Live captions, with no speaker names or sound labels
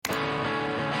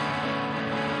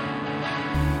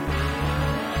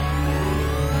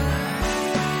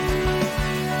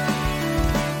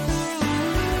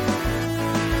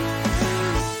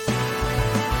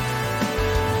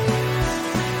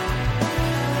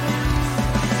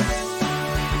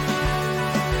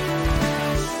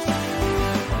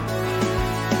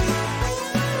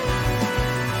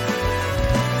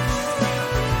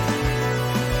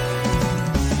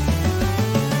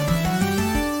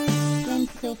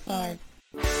5.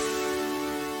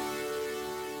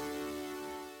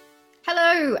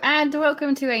 Hello, and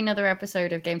welcome to another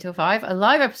episode of Game Till 5, a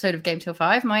live episode of Game Till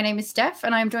 5. My name is Steph,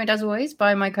 and I'm joined as always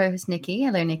by my co-host Nikki.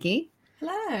 Hello, Nikki.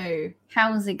 Hello.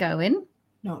 How's it going?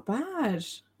 Not bad.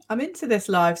 I'm into this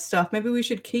live stuff. Maybe we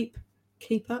should keep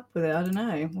up with it. I don't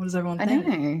know. What does everyone think? I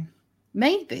know.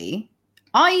 Maybe.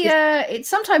 It's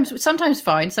sometimes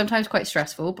fine, sometimes quite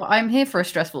stressful, but I'm here for a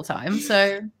stressful time,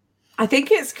 so... I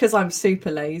think it's because I'm super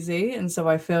lazy, and so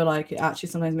I feel like it actually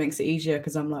sometimes makes it easier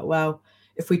because I'm like, well,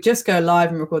 if we just go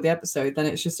live and record the episode, then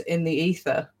it's just in the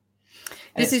ether.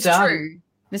 This is done. true.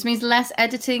 This means less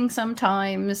editing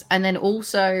sometimes, and then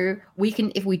also we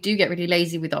can, if we do get really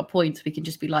lazy with our points, we can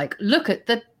just be like, look at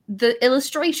the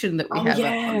illustration that we have.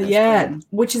 Yeah,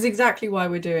 which is exactly why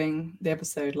we're doing the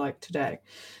episode like today,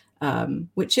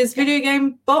 which is video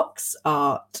game box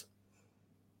art.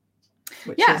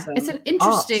 It's an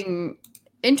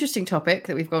interesting topic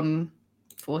that we've gone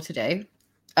for today.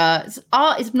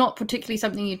 Art is not particularly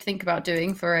something you'd think about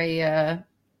doing for a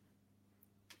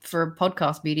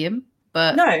podcast medium,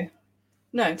 but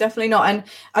no, definitely not. And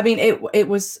I mean, it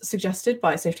was suggested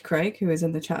by Safety Craig, who is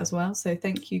in the chat as well. So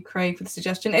thank you, Craig, for the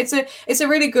suggestion. It's a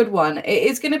really good one. It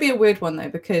is going to be a weird one though,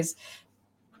 because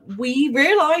we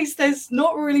realise there's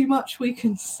not really much we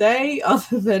can say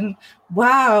other than,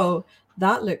 wow,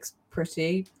 that looks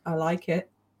pretty. I like it.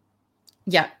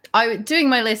 Yeah, doing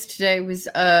my list today was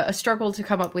a struggle to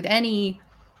come up with any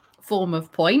form of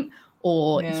point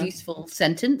or useful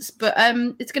sentence, but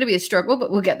it's going to be a struggle, but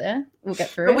we'll get there. We'll get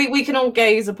through it. We can all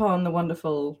gaze upon the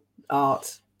wonderful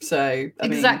art. So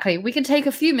exactly, we can take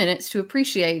a few minutes to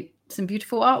appreciate some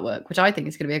beautiful artwork, which I think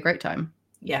is going to be a great time.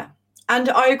 Yeah. And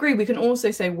I agree. We can also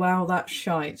say, wow, that's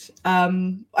shite. I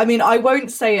mean, I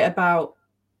won't say it about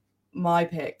my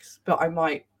picks, but I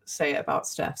might say it about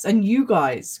Steph's. And you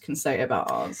guys can say it about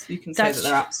ours. You can say that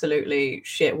they're absolutely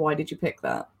shit. Why did you pick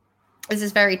that? This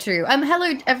is very true.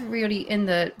 Hello, everybody in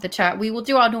the chat. We will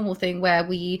do our normal thing where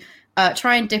we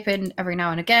try and dip in every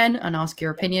now and again and ask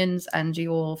your opinions and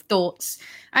your thoughts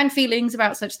and feelings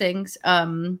about such things.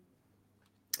 So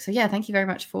yeah, thank you very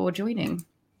much for joining.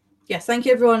 Yes, thank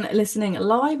you everyone listening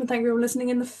live, and thank you everyone listening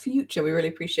in the future. We really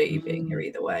appreciate you being here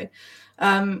either way.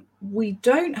 We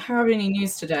don't have any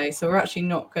news today, so we're actually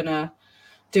not going to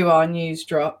do our news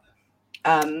drop.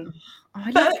 I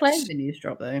love playing the news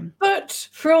drop though. But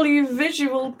for all you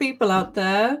visual people out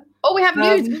there... Oh, we have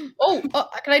news!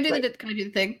 Can I do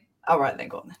the thing? All right, then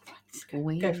go on then.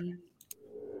 Go for it.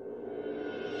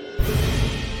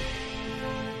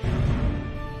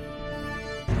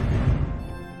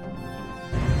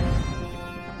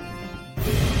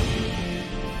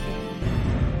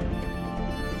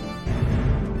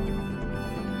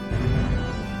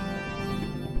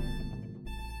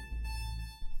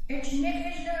 It's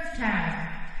Nikki's news time.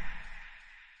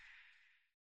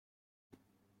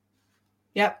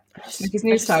 Yep, Nikki's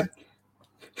news time.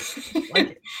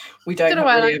 We don't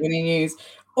really have any news.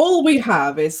 All we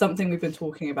have is something we've been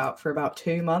talking about for about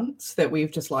 2 months that we've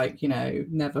just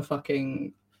never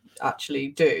fucking actually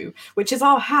do, which is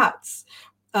our hats.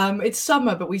 It's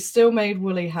summer, but we still made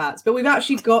woolly hats. But we've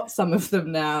actually got some of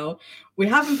them now. We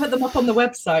haven't put them up on the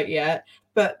website yet,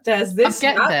 but there's this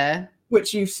hat,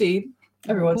 which you've seen.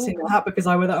 Everyone's seen that hat because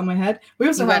I wear that on my head. We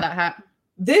also wear that hat.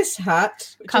 This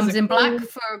hat comes in black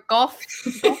for goth.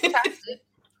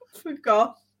 For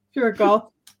goth. If you're a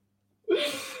goth.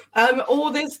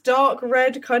 Or this dark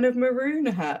red kind of maroon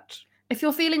hat. If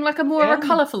you're feeling like more of a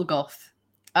colourful goth.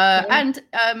 And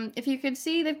if you can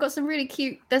see, they've got some really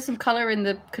cute. There's some colour in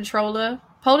the controller.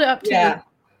 Hold it up to the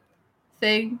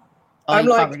thing. Oh, I'm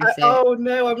like, oh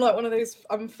no, I'm like one of those.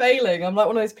 I'm failing. I'm like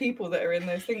one of those people that are in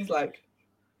those things like.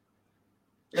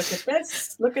 Look at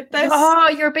this. Look at this. Oh,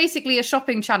 you're basically a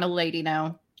shopping channel lady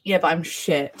now. Yeah, but I'm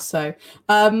shit. So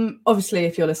obviously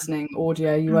if you're listening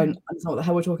audio, you won't understand what the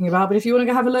hell we're talking about. But if you want to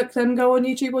go have a look, then go on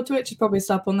YouTube or Twitch. There's probably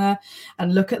stuff on there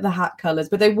and look at the hat colours.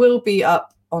 But they will be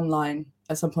up online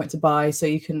at some point to buy, so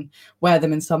you can wear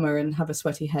them in summer and have a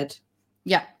sweaty head.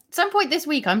 Yeah. At some point this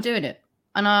week I'm doing it.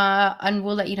 And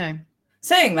we'll let you know.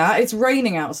 Saying that, it's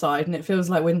raining outside and it feels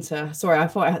like winter. Sorry, I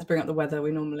thought I had to bring up the weather.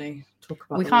 We normally talk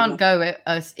about we can't go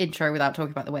as intro without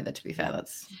talking about the weather, to be fair.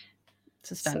 It's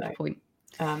a standard point.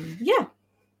 Yeah,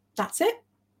 that's it.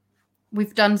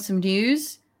 We've done some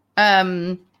news.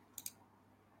 Yeah,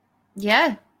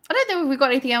 I don't think we've got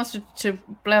anything else to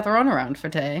blather on around for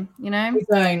today. You know, we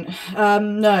don't.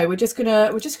 No, we're just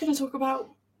gonna talk about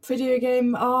video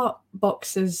game art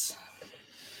boxes.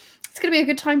 It's going to be a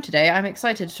good time today. I'm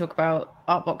excited to talk about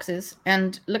art boxes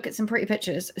and look at some pretty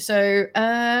pictures. So,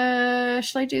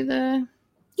 shall I do the...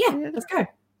 Yeah, let's go.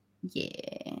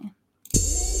 Yeah.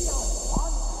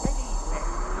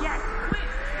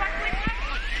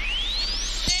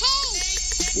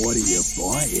 What are you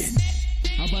buying?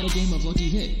 How about a game of Lucky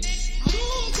Hit?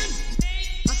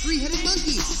 A three-headed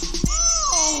monkey.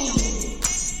 Oh!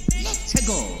 Let's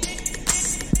go.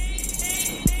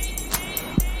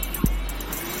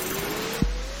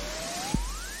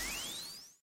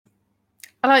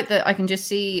 I like that I can just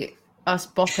see us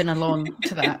bopping along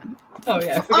to that. Oh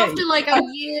yeah, After like a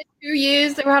year, 2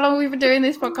 years, or how long we've been doing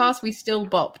this podcast, we still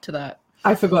bop to that.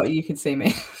 I forgot you could see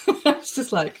me. It's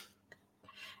just like,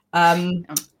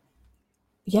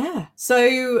 yeah.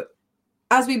 So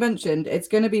as we mentioned, it's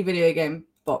going to be video game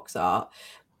box art,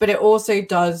 but it also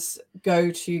does go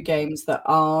to games that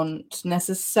aren't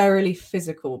necessarily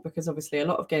physical, because obviously a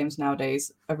lot of games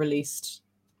nowadays are released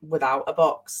without a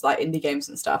box, like indie games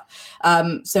and stuff.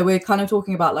 So we're kind of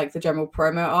talking about like the general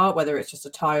promo art, whether it's just a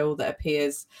tile that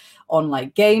appears on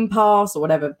like Game Pass or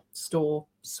whatever store,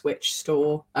 Switch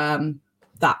store,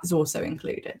 that is also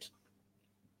included.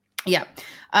 Yeah.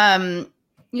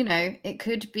 You know, it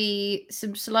could be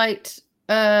some slight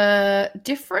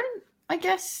different, I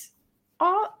guess,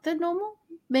 art than normal.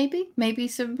 Maybe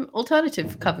some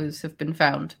alternative covers have been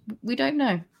found. We don't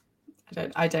know.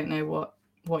 I don't know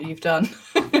what you've done,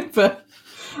 but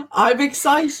I'm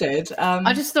excited.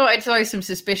 I just thought I'd throw some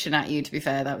suspicion at you, to be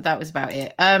fair. That was about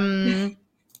it.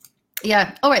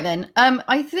 Yeah. All right then.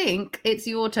 I think it's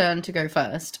your turn to go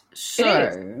first.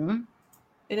 So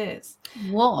it is.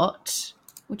 What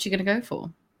you gonna go for?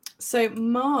 So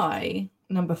my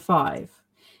number 5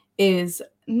 is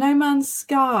No Man's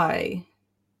Sky.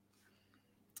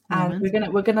 And we're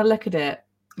gonna look at it.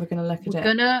 We're gonna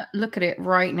look at it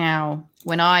right now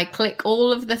when I click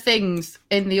all of the things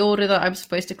in the order that I'm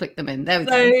supposed to click them in. There we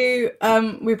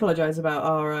go. We apologize about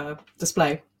our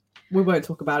display. We won't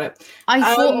talk about it.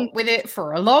 I fought with it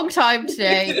for a long time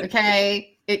today. Okay,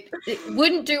 it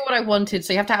wouldn't do what I wanted,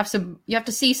 so you have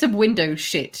to see some Windows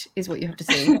shit is what you have to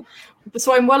see.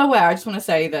 So I'm well aware. I just want to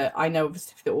say that I know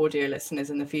for the audio listeners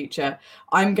in the future,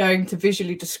 I'm going to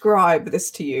visually describe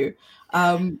this to you.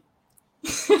 I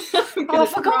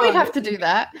forgot we'd have to do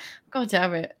that. God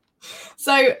damn it.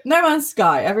 So No Man's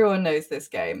Sky, everyone knows this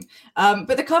game.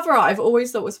 But the cover art I've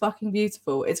always thought was fucking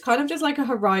beautiful. It's kind of just like a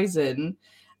horizon,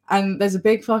 and there's a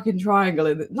big fucking triangle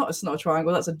in it. It's not a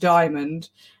triangle, that's a diamond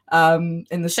in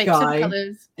the shapes sky. And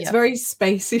colours. It's very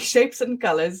spacey, shapes and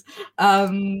colours.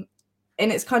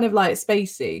 And it's kind of like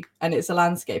spacey, and it's a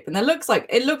landscape, and it looks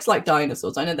like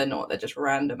dinosaurs. I know they're not; they're just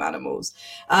random animals.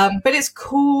 But it's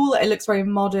cool. It looks very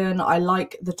modern. I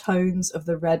like the tones of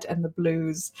the red and the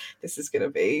blues. This is going to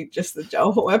be just the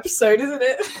whole episode, isn't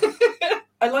it?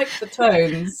 I like the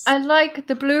tones. I like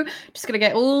the blue. Just going to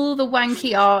get all the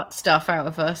wanky art stuff out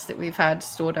of us that we've had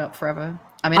stored up forever.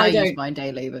 I mean, I use mine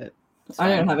daily, but I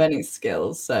don't have any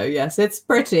skills, so yes, it's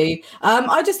pretty.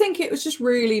 I just think it was just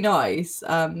really nice.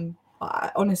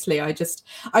 Honestly, I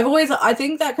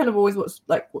think that kind of always what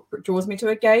draws me to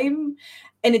a game,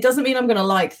 and it doesn't mean I'm going to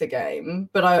like the game,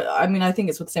 but I mean I think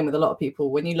it's the same with a lot of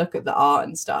people. When you look at the art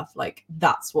and stuff, like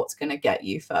that's what's going to get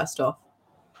you first off.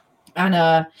 And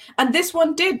this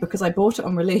one did, because I bought it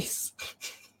on release.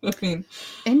 I mean,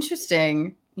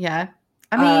 interesting. Yeah,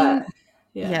 I mean,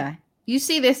 yeah. You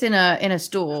see this in a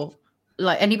store,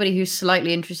 like anybody who's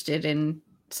slightly interested in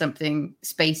something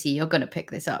spacey, you're going to pick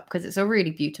this up because it's a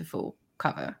really beautiful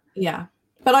cover. Yeah,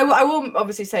 but I will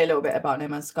obviously say a little bit about No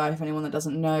Man's Sky for anyone that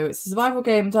doesn't know. It's a survival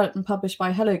game developed and published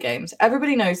by Hello Games.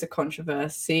 Everybody knows the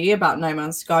controversy about No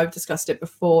Man's Sky. We've discussed it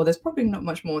before. There's probably not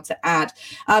much more to add.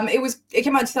 It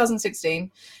came out in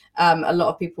 2016. A lot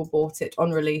of people bought it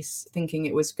on release thinking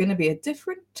it was going to be a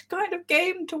different kind of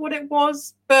game to what it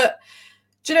was. But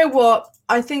do you know what?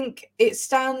 I think it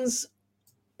stands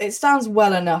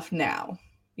well enough now.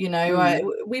 You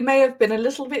know, we may have been a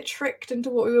little bit tricked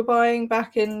into what we were buying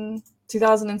back in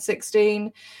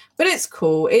 2016, but it's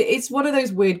cool. It's one of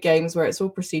those weird games where it's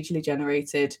all procedurally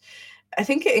generated. I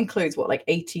think it includes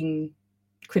 18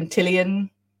 quintillion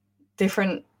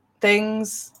different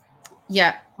things.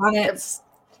 Yeah, planets.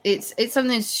 It's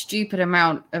something stupid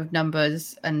amount of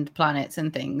numbers and planets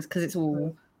and things, because it's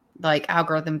all like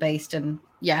algorithm based, and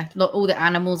all the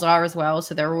animals are as well,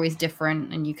 so they're always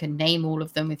different, and you can name all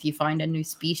of them if you find a new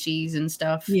species and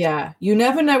stuff. Yeah, you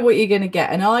never know what you're going to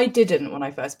get, and I didn't when I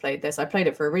first played this. I played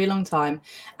it for a really long time,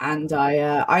 and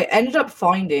I ended up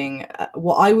finding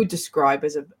what I would describe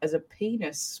as a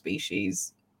penis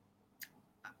species.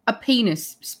 A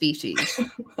penis species.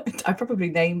 I probably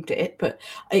named it, but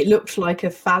it looked like a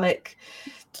phallic.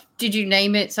 Did you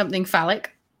name it something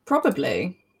phallic?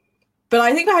 Probably. But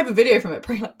I think I have a video from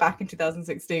it back in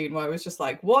 2016 where I was just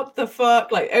like, what the fuck?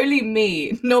 Like, only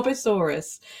me,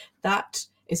 Nobosaurus. That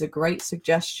is a great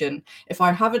suggestion. If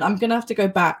I haven't, I'm going to have to go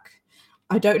back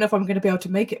I don't know if I'm going to be able to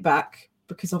make it back,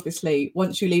 because obviously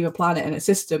once you leave a planet in a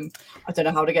system, I don't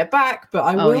know how to get back, but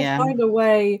I will find a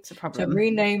way to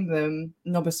rename them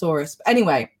Nobosaurus. But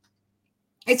anyway,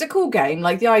 it's a cool game.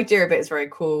 Like, the idea of it is very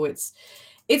cool. It's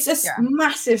a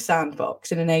massive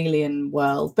sandbox in an alien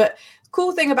world. But the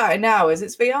cool thing about it now is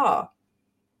it's VR.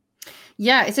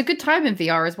 Yeah, it's a good time in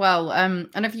VR as well. And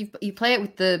if you play it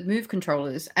with the Move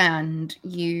controllers, and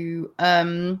you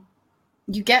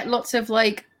get lots of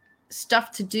like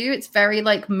stuff to do. It's very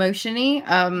like motiony.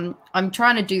 I'm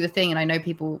trying to do the thing, and I know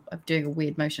people are doing a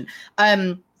weird motion.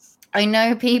 I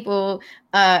know people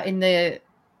in the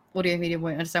audio medium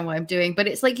won't understand what I'm doing, but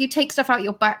it's like you take stuff out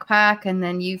your backpack, and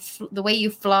then the way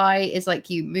you fly is like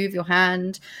you move your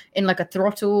hand in like a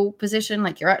throttle position,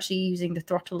 like you're actually using the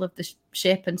throttle of the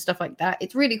ship and stuff like that.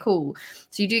 It's really cool.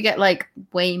 So you do get like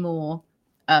way more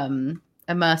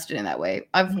immersed in that way.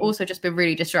 I've also just been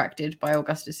really distracted by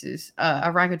Augustus's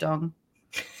orangutan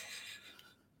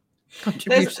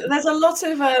contribution. There's a lot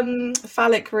of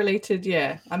phallic related.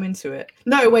 Yeah, I'm into it.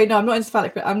 No, wait, no, I'm not into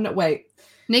phallic. I'm not. Wait,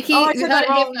 Nikki, you heard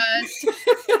it here first.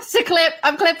 It's a clip.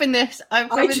 I'm clipping this. I'm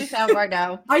clipping this out right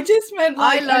now. I just meant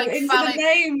like I'm into phallic. The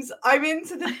names. I'm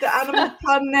into the animal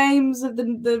pun names of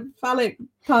the phallic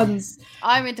puns.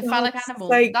 I'm into phallic animals.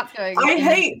 Like, that's going. I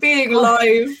hate being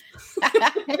live.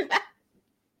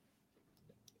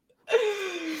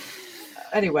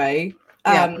 Anyway,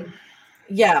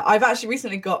 I've actually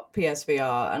recently got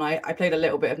PSVR, and I played a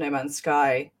little bit of No Man's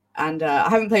Sky, and I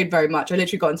haven't played very much. I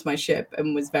literally got into my ship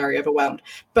and was very overwhelmed,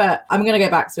 but I'm going to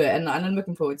get back to it, and I'm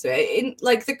looking forward to it.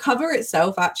 Like, the cover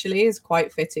itself actually is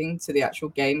quite fitting to the actual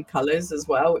game colors as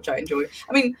well, which I enjoy.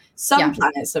 I mean, some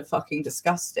planets are fucking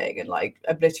disgusting and like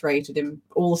obliterated in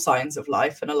all signs of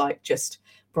life and are like just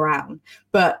brown,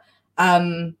 but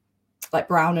like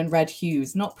brown and red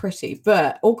hues, not pretty,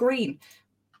 or green.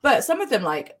 But some of them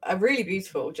like are really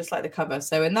beautiful, just like the cover.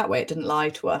 So in that way, it didn't lie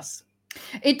to us.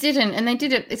 It didn't, and they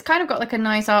did it. It's kind of got like a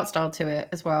nice art style to it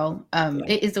as well.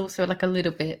 It is also like a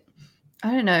little bit,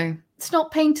 I don't know. It's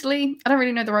not painterly. I don't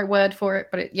really know the right word for it,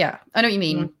 but I know what you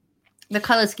mean. The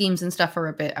color schemes and stuff are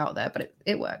a bit out there, but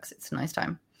it works. It's a nice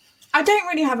time. I don't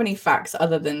really have any facts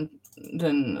other than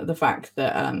the fact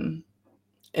that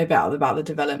about the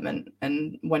development,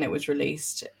 and when it was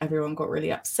released, everyone got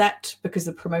really upset because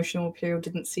the promotional material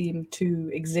didn't seem to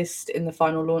exist in the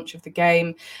final launch of the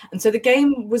game, and so the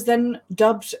game was then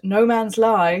dubbed No Man's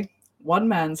Lie, One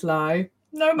Man's Lie,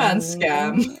 No Man's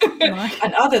Scam,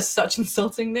 and other such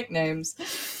insulting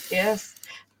nicknames. Yes,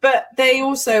 but they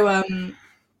also have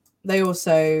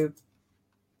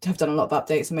done a lot of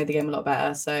updates and made the game a lot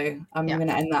better. So I'm going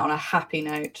to end that on a happy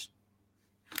note.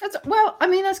 That's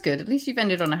good. At least you've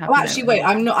ended on a happy note. Actually, wait,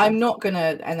 I'm not going to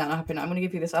end that on a happy note. I'm going to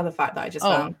give you this other fact that I just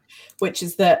found, which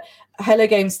is that Hello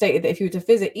Games stated that if you were to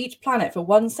visit each planet for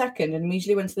 1 second and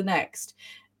immediately went to the next,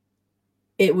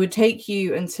 it would take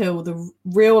you until the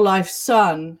real life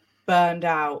sun burned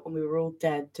out and we were all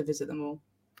dead to visit them all.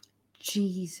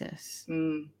 Jesus.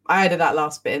 I added that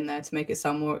last bit in there to make it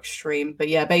sound more extreme. But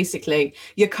yeah, basically,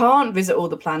 you can't visit all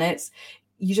the planets.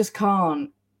 You just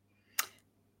can't.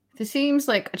 This seems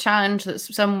like a challenge that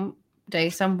someday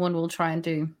someone will try and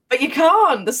do. But you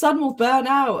can't. The sun will burn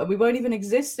out and we won't even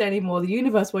exist anymore. The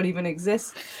universe won't even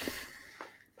exist.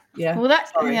 Yeah. Well, that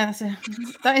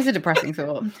is a depressing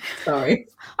thought. Sorry.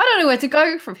 I don't know where to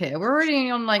go from here. We're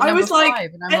already on like number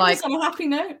 5. And I'm like, on a happy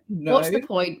note. No. What's the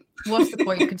point? What's the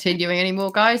point of continuing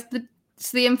anymore, guys?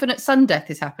 The infinite sun death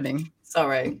is happening.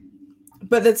 Sorry.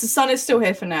 But the sun is still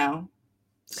here for now.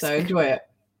 So enjoy it.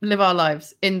 Live our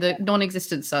lives in the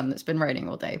non-existent sun that's been raining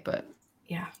all day, but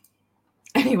yeah.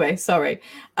 Anyway, sorry.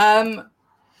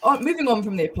 Moving on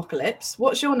from the apocalypse,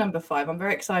 what's your number 5? I'm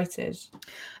very excited.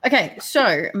 Okay,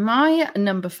 so my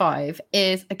number 5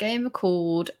 is a game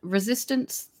called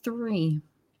Resistance 3.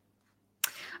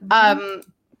 I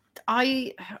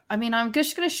mean, I'm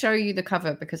just going to show you the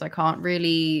cover because I can't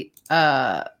really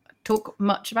talk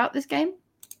much about this game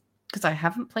because I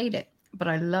haven't played it, but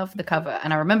I love the cover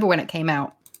and I remember when it came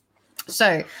out.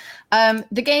 So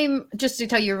the game, just to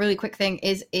tell you a really quick thing,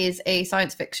 is a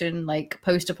science fiction, like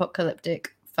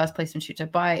post-apocalyptic first-person shooter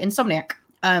by Insomniac.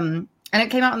 And it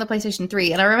came out on the PlayStation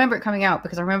 3. And I remember it coming out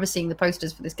because I remember seeing the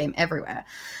posters for this game everywhere.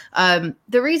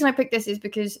 The reason I picked this is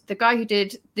because the guy who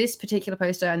did this particular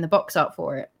poster and the box art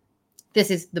for it, this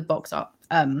is the box art,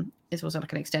 it's also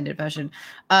like an extended version,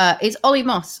 is Ollie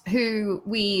Moss, who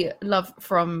we love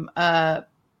from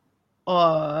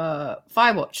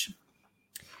Firewatch.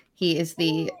 He is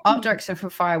the art director for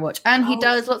Firewatch, and he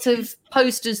does lots of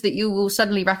posters that you will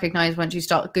suddenly recognize once you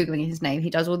start Googling his name. He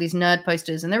does all these nerd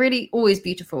posters, and they're really always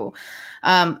beautiful.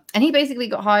 And he basically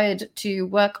got hired to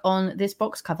work on this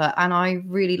box cover, and I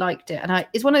really liked it. And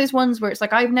it's one of those ones where it's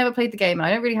like, I've never played the game, and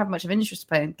I don't really have much of interest in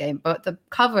playing the game, but the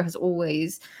cover has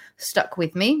always stuck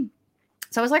with me.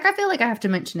 So I was like, I feel like I have to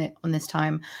mention it on this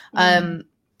time.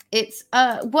 It's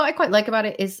what I quite like about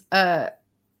it is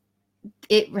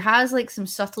it has like some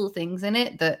subtle things in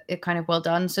it that are kind of well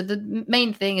done. So the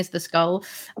main thing is the skull,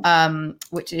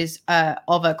 which is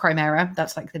of a chimera.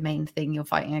 That's like the main thing you're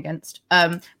fighting against.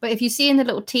 But if you see in the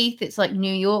little teeth, it's like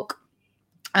New York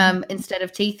instead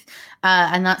of teeth.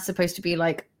 And that's supposed to be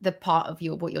like the part of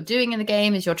what you're doing in the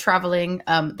game is you're traveling.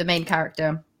 The main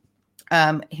character,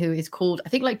 who is called, I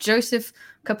think, like Joseph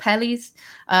Capellis.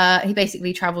 He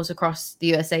basically travels across the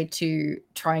USA to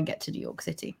try and get to New York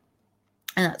City.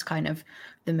 And that's kind of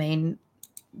the main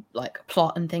like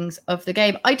plot and things of the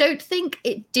game. I don't think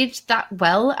it did that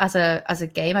well as a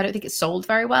game. I don't think it sold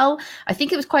very well. I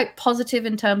think it was quite positive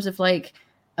in terms of like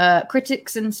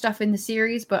critics and stuff in the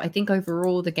series, but I think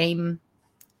overall the game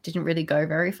didn't really go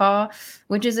very far,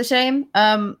 which is a shame.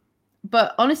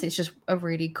 But honestly, it's just a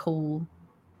really cool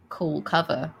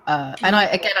cover. And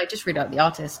I just really like the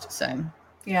artist. So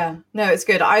yeah, no, it's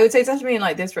good. I would say definitely in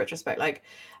like this retrospect, like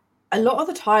a lot of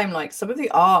the time, like some of the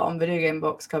art on video game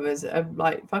box covers are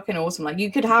like fucking awesome. Like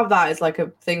you could have that as like a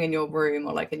thing in your room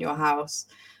or like in your house.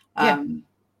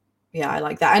 Yeah, I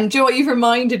like that. And do you know what, you've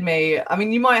reminded me? I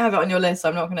mean, you might have it on your list.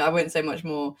 I won't say much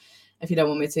more if you don't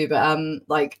want me to, but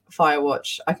like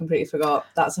Firewatch, I completely forgot.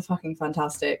 That's a fucking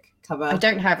fantastic cover. I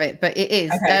don't have it, but it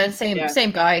is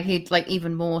same guy. He'd like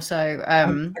even more so. I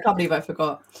can't believe I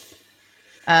forgot.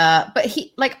 But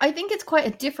he like, I think it's quite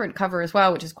a different cover as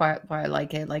well, which is quite why I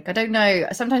like it. Like, I don't know,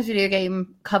 sometimes video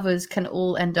game covers can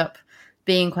all end up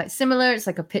being quite similar. It's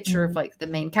like a picture of like the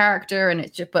main character, and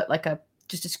it's just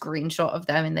just a screenshot of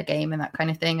them in the game and that kind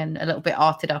of thing, and a little bit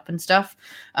arted up and stuff.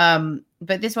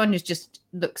 But this one just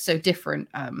looks so different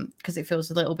because it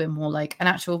feels a little bit more like an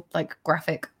actual like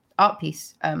graphic art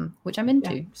piece, which I'm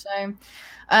into. So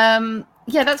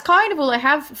yeah, that's kind of all I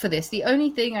have for this. The only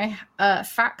thing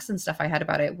facts and stuff I had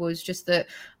about it was just that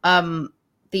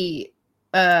the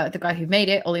guy who made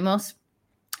it, Ollie Moss,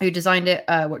 who designed it,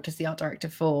 worked as the art director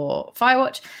for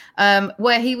Firewatch,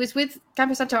 where he was with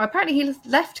Campo Santo. Apparently he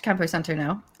left Campo Santo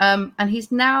now, and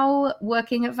he's now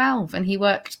working at Valve, and he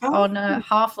worked on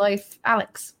Half-Life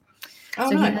Alyx. So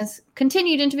nice. He has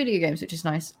continued into video games, which is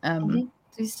nice.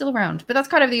 So he's still around. But that's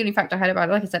kind of the only fact I had about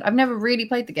it. Like I said, I've never really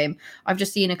played the game. I've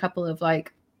just seen a couple of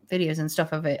like videos and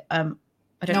stuff of it. I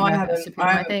don't know. I haven't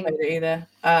played it either.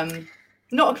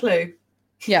 Not a clue.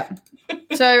 Yeah.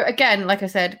 So again, like I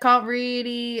said, can't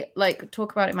really like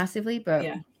talk about it massively, but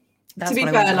yeah. That's to be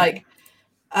fair, like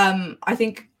I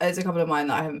think there's a couple of mine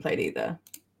that I haven't played either.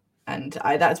 And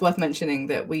that's worth mentioning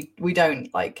that we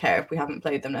don't like care if we haven't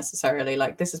played them necessarily.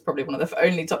 Like this is probably one of the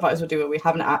only top fives we'll do where we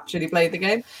haven't actually played the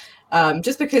game.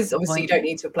 Just because obviously you don't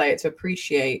need to play it to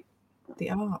appreciate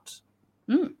the art.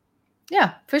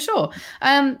 Yeah, for sure.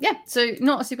 Yeah, so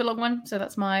not a super long one. So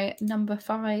that's my number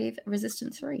 5,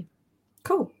 Resistance 3.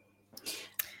 Cool.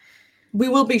 We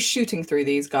will be shooting through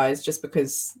these guys just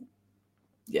because,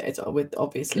 yeah, it's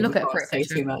obviously look at it say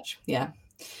too much. Yeah.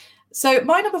 So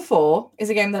my number 4 is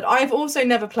a game that I've also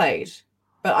never played,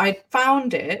 but I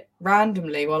found it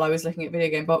randomly while I was looking at video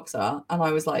game box art, and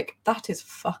I was like, that is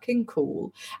fucking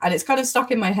cool. And it's kind of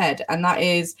stuck in my head, and that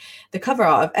is the cover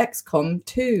art of XCOM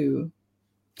 2.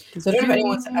 So I don't know if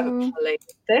anyone's ever played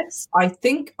this. I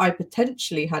think I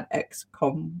potentially had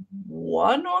XCOM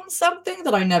 1 on something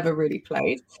that I never really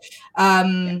played.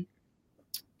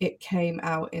 It came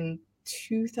out in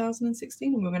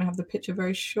 2016, and we're going to have the picture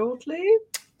very shortly.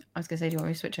 I was going to say, do you want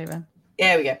me to switch over?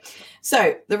 There we go.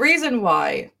 So the reason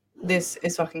why this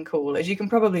is fucking cool, as you can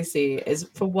probably see, is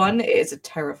for one, it is a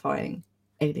terrifying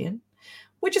alien,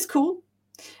 which is cool.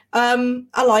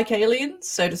 I like aliens,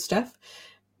 so does Steph.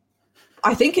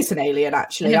 I think it's an alien,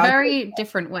 actually. In a very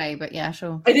different way, but yeah,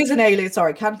 sure. It is an alien.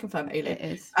 Sorry, can confirm alien. It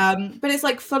is. But it's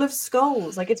like full of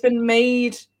skulls. Like it's been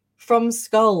made from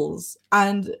skulls,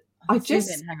 and I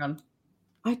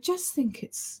just think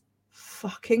it's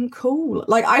fucking cool.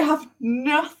 Like I have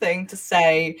nothing to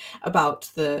say about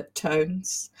the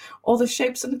tones or the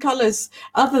shapes and colors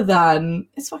other than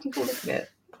it's fucking cool. Look at it.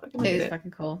 It is fucking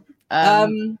cool.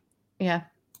 Yeah.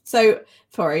 So,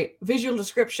 sorry, visual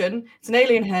description. It's an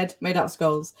alien head made out of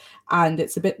skulls, and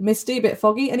it's a bit misty, a bit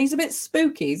foggy, and he's a bit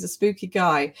spooky. He's a spooky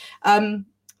guy.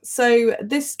 So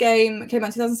this game came out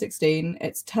in 2016.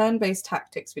 It's turn-based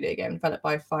tactics video game developed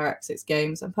by Firaxis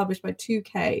Games and published by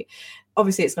 2K.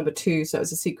 Obviously, it's number 2, so it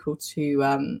was a sequel to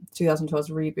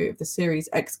 2012's reboot of the series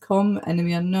XCOM: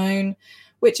 Enemy Unknown,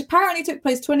 which apparently took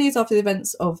place 20 years after the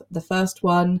events of the first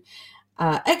one.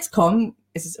 XCOM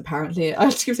is apparently, I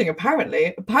just keep saying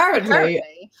apparently.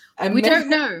 We don't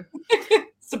know.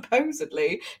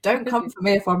 Supposedly, don't come for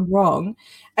me if I'm wrong.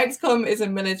 XCOM is a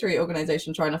military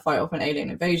organization trying to fight off an alien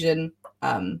invasion,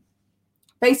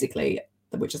 basically,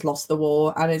 which has lost the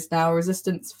war and is now a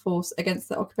resistance force against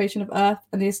the occupation of Earth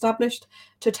and the established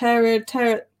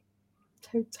totalitarian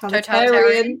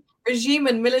regime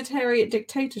and military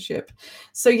dictatorship.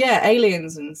 So yeah,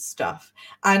 aliens and stuff.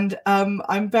 And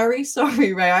I'm very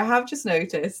sorry, Ray, I have just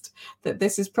noticed that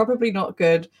this is probably not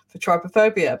good for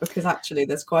trypophobia, because actually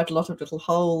there's quite a lot of little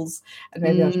holes, and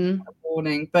maybe I should have a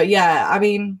warning. But yeah, I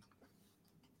mean,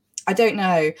 I don't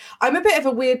know. I'm a bit of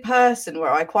a weird person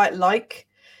where I quite like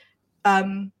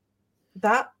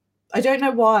that. I don't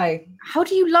know why. How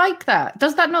do you like that?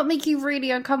 Does that not make you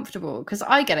really uncomfortable? Because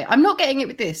I get it. I'm not getting it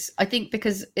with this. I think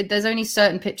because there's only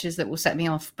certain pictures that will set me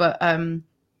off. But I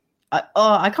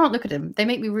can't look at them. They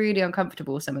make me really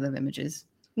uncomfortable, some of them images.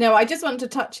 No, I just want to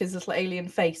touch his little alien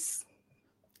face.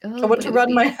 Oh, I want to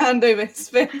run my hand over his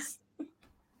face.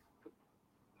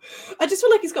 I just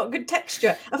feel like he's got good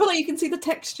texture. I feel like you can see the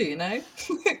texture, you know?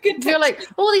 Good I feel like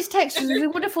all these textures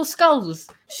with wonderful skulls.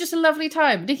 It's just a lovely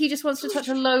time. Nikki just wants to touch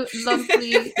a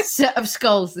lovely set of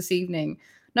skulls this evening.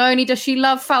 Not only does she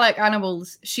love phallic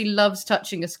animals, she loves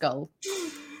touching a skull.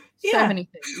 Yeah. So many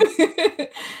things.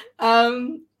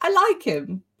 I like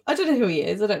him. I don't know who he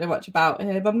is. I don't know much about him.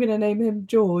 I'm going to name him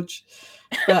George.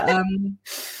 But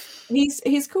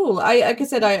he's cool. Like I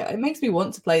said, it makes me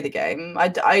want to play the game.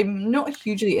 I'm not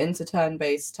hugely into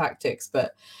turn-based tactics,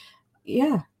 but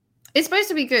yeah. It's supposed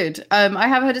to be good. I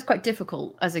have heard it's quite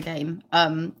difficult as a game.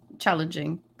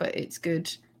 Challenging, but it's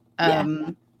good.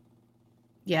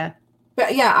 Yeah.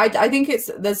 But yeah, I think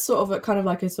there's sort of a kind of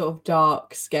like a sort of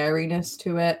dark scariness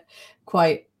to it.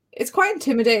 It's quite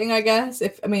intimidating, I guess.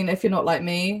 If you're not like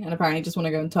me and apparently just want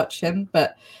to go and touch him,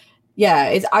 but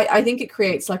yeah, I think it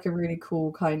creates like a really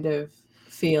cool kind of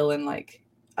feel and like,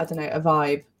 I don't know, a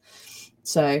vibe.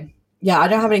 So yeah, I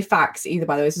don't have any facts either,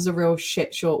 by the way. This is a real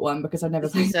shit short one because I've never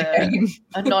played the game.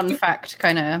 A non-fact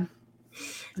kind of.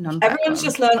 Everyone's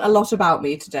just learned a lot about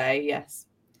me today, yes.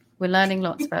 We're learning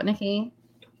lots about Nikki.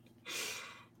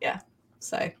 Yeah.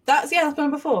 So that's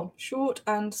number 4. Short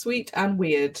and sweet and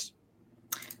weird.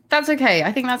 That's okay.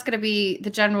 I think that's going to be the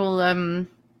general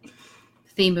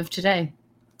theme of today.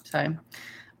 So,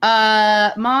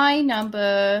 my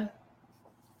number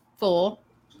 4.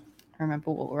 I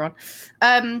remember what we're on.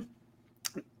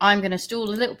 I'm going to stall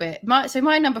a little bit. My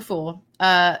number 4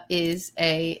 is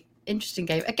a interesting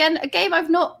game. Again, a game I've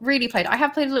not really played. I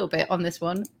have played a little bit on this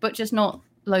one, but just not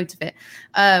loads of it.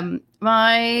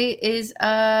 My is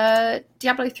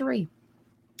Diablo 3.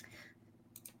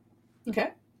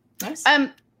 Okay, nice.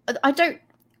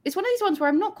 It's one of these ones where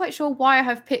I'm not quite sure why I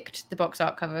have picked the box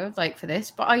art cover like for this,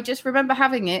 but I just remember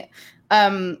having it,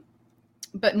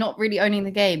 but not really owning the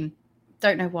game.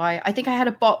 Don't know why. I think I had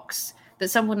a box that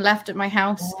someone left at my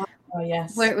house. Oh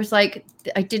yes. Where it was like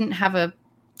I didn't have a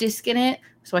disc in it,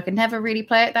 so I could never really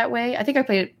play it that way. I think I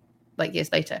played it like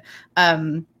years later.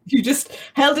 You just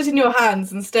held it in your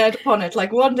hands and stared upon it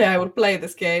like, one day I will play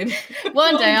this game.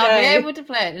 One day I'll be able to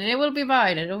play it and it will be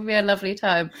mine and it will be a lovely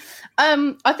time.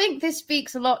 I think this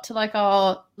speaks a lot to like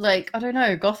our, like, I don't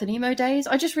know, goth and emo days.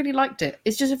 I just really liked it.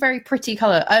 It's just a very pretty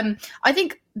color. I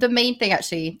think the main thing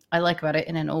actually I like about it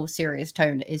in an all serious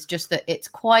tone is just that it's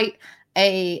quite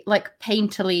a like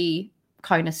painterly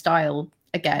kind of style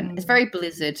again. It's very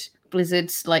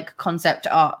Blizzard's like concept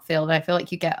art feel. And I feel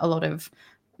like you get a lot of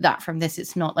that from this.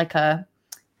 It's not like a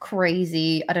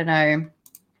crazy, I don't know,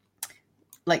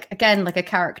 like again, like a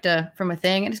character from a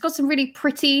thing. And it's got some really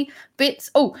pretty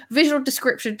bits. Oh, visual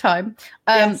description time.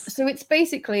 Yes. So it's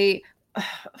basically,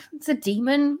 it's a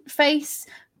demon face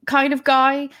kind of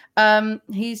guy.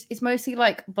 It's mostly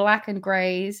like black and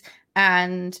grays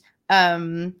and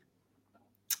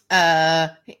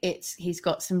he's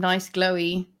got some nice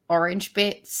glowy orange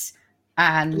bits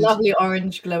and lovely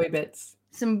orange glowy bits.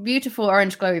 Some beautiful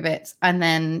orange glowy bits, and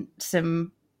then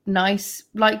some nice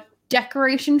like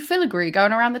decoration filigree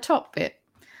going around the top bit.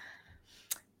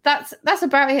 That's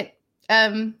about it.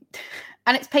 And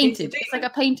it's painted. It's like a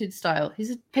painted style. He's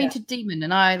a painted demon,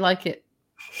 and I like it.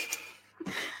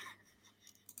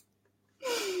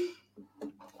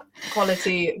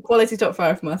 Quality top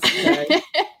 5 from us.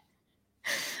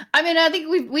 I mean, I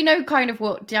think we know kind of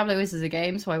what Diablo is as a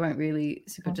game, so I won't really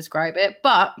super describe it.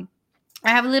 But I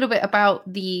have a little bit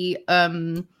about the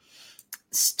art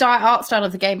style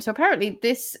of the game. So apparently,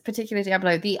 this particular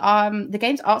Diablo, the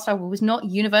game's art style was not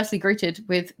universally greeted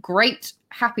with great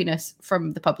happiness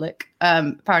from the public.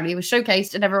 Apparently, it was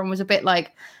showcased, and everyone was a bit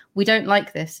like, "We don't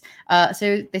like this."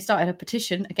 So they started a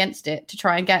petition against it to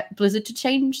try and get Blizzard to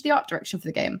change the art direction for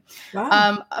the game.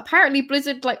 Wow. Apparently,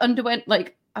 Blizzard underwent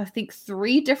I think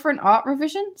 3 different art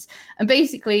revisions, and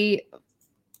basically,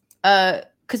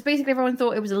 because basically everyone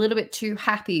thought it was a little bit too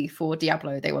happy for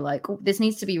Diablo. They were like, oh, this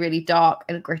needs to be really dark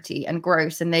and gritty and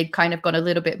gross, and they'd kind of got a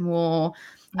little bit more,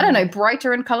 I don't know,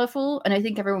 brighter and colorful. And I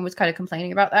think everyone was kind of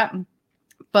complaining about that.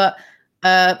 But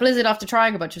Blizzard, after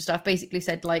trying a bunch of stuff, basically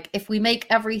said, like, if we make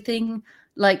everything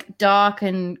like dark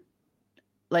and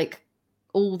like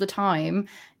all the time,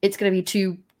 it's going to be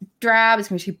too drab, it's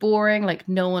going to be too boring, like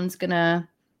no one's gonna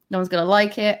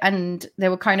like it. And they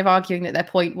were kind of arguing that their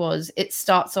point was it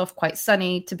starts off quite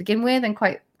sunny to begin with and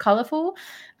quite colorful,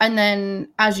 and then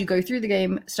as you go through the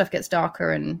game, stuff gets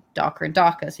darker and darker and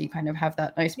darker, so you kind of have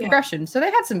that nice progression. So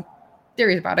they had some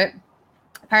theories about it.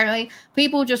 Apparently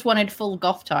people just wanted full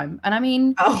goth time, and I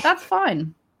mean, that's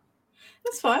fine.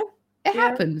 That's fine. It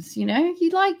happens, you know. You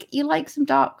like some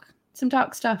dark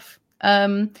stuff.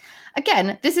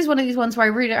 Again, this is one of these ones where I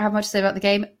really don't have much to say about the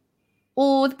game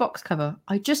or the box cover.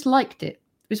 I just liked it.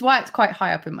 It was why it's quite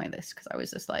high up in my list, because I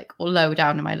was just like, or low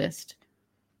down in my list.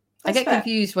 That's I get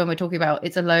confused when we're talking about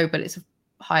it's a low, but it's a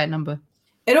higher number.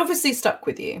 It obviously stuck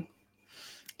with you.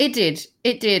 It did.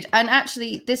 And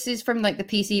actually, this is from like the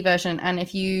PC version, and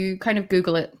if you kind of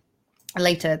Google it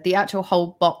later, the actual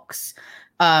whole box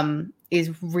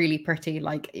is really pretty.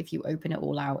 Like if you open it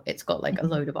all out, it's got like a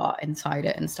load of art inside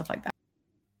it and stuff like that.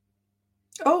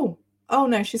 Oh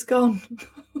no, she's gone.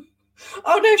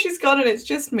 Oh no, she's gone, and it's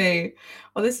just me.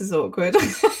 Well, this is awkward.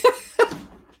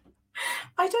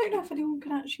 I don't know if anyone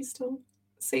can actually still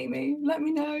see me. Let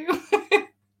me know.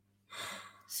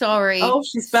 Sorry. Oh,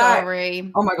 she's back.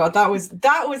 Sorry. Oh my god, that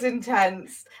was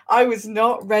intense. I was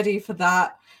not ready for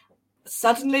that.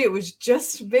 Suddenly it was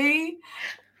just me.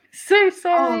 So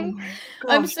sorry. Oh,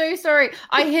 I'm so sorry.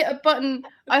 I hit a button.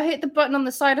 I hit the button on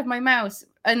the side of my mouse,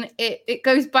 and it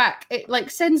goes back. It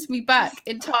like sends me back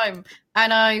in time,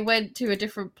 and I went to a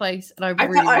different place. And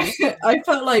I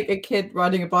felt like a kid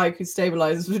riding a bike whose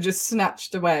stabilizers were just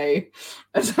snatched away,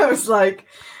 and I was like,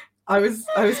 I was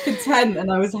content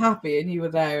and I was happy, and you were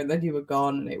there, and then you were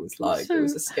gone, and it was like it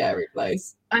was a scary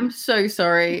place. I'm so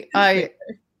sorry.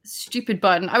 Stupid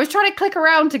button. I was trying to click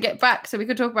around to get back so we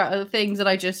could talk about other things, and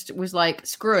I just was like,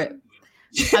 screw it.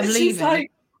 I'm leaving. She's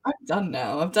like, I'm done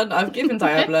now. I've given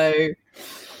Diablo.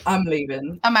 I'm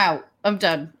leaving. I'm out. I'm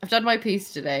done. I've done my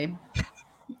piece today.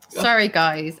 Sorry,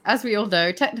 guys. As we all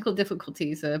know, technical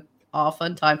difficulties are a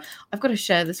fun time. I've got to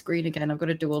share the screen again. I've got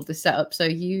to do all this setup. So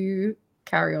you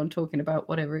carry on talking about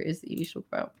whatever it is that you need to talk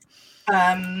about.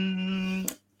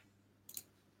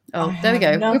 There we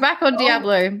go. We're back on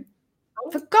Diablo.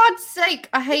 For God's sake,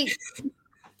 I hate.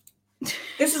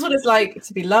 This is what it's like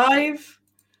to be live.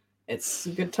 It's a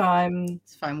good time.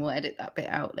 It's fine. We'll edit that bit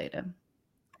out later.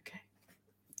 Okay.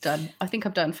 Done. I think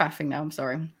I'm done faffing now. I'm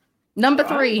sorry. Number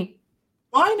 3.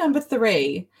 My number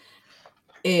 3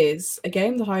 is a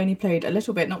game that I only played a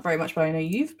little bit, not very much, but I know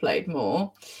you've played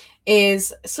more,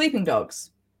 is Sleeping Dogs.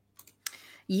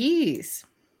 Yes.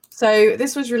 So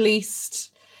this was released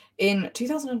in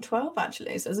 2012,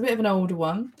 actually, so it's a bit of an older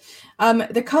one.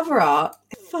 The cover art,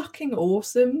 fucking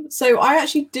awesome. So I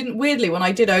actually didn't, weirdly, when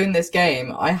I did own this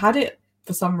game, I had it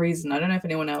for some reason. I don't know if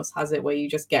anyone else has it, where you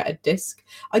just get a disc.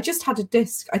 I just had a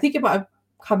disc. I think it might have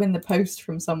come in the post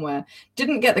from somewhere.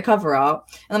 Didn't get the cover art.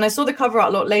 And then I saw the cover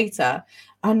art a lot later,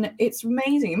 and it's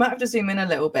amazing. You might have to zoom in a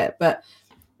little bit, but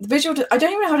the visual, I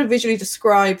don't even know how to visually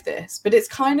describe this, but it's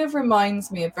kind of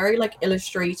reminds me of very like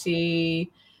illustraty.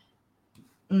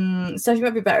 Steph, you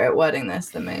might be better at wording this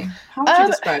than me. How would you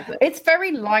describe it? It's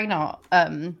very line art.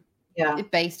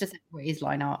 Based as ways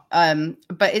line art.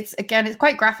 But it's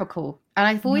quite graphical, and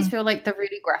I always feel like the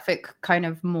really graphic kind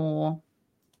of more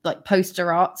like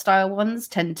poster art style ones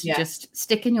tend to just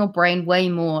stick in your brain way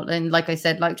more than, like I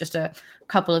said, like just a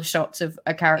couple of shots of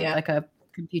a character, like a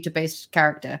computer-based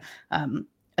character. I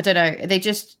don't know. They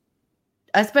just,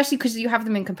 especially because you have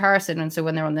them in comparison, and so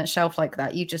when they're on the shelf like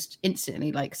that, you just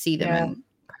instantly like see them and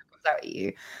kind of comes out at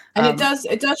you. And it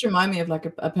does remind me of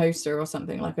like a poster or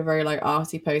something, like a very like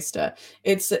arty poster.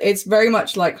 It's very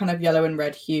much like kind of yellow and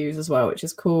red hues as well, which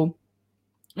is cool.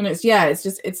 And it's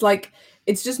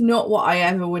just not what I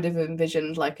ever would have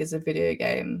envisioned like as a video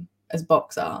game, as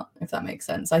box art, if that makes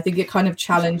sense. I think it kind of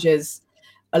challenges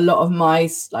a lot of my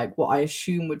like what I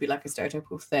assume would be like a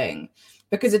stereotypical thing,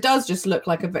 because it does just look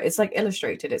like it's like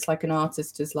illustrated. It's like an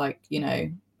artist is like, you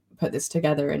know, put this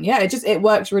together, and yeah, it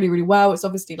works really, really well. It's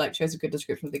obviously like shows a good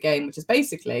description of the game, which is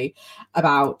basically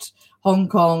about Hong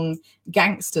Kong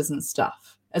gangsters and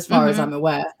stuff, as far as I'm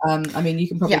aware. I mean, you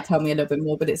can probably tell me a little bit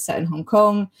more, but it's set in Hong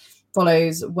Kong.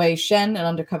 Follows Wei Shen, an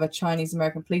undercover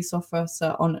Chinese-American police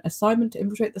officer on assignment to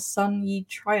infiltrate the Sun Yi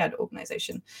Triad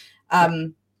organization.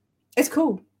 It's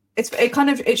cool.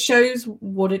 It shows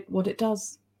what it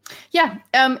does. Yeah,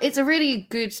 it's a really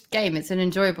good game. It's an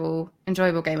enjoyable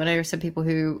game. I know some people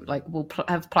who like will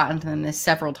have platinumed this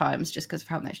several times just because of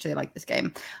how much they like this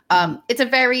game. It's a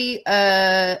very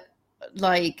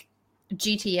like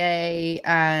GTA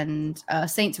and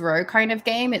Saints Row kind of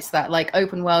game. It's that like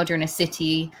open world. You're in a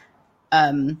city,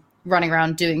 running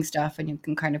around doing stuff, and you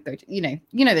can kind of go to you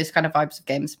know those kind of vibes of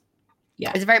games.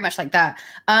 Yeah, it's very much like that.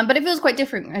 But it feels quite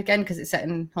different again because it's set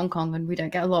in Hong Kong and we don't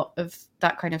get a lot of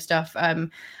that kind of stuff.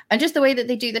 And just the way that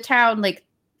they do the town, like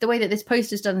the way that this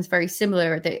poster's done is very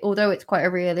similar. Although it's quite a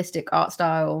realistic art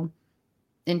style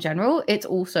in general, it's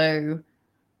also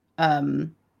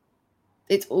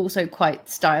quite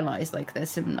stylized. Like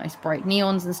there's some nice bright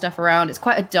neons and stuff around. It's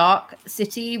quite a dark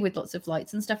city with lots of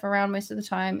lights and stuff around most of the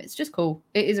time. It's just cool.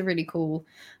 It is a really cool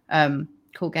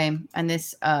game. And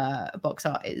this box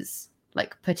art is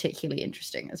like particularly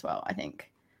interesting as well, I think.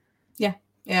 Yeah,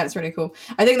 it's really cool.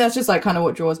 I think that's just like kind of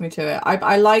what draws me to it.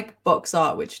 I like box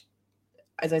art, which,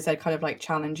 as I said, kind of like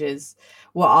challenges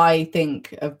what I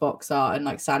think of box art and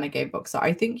like Sanagame box art.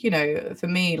 I think, you know, for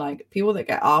me, like people that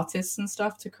get artists and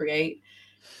stuff to create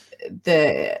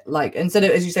the like instead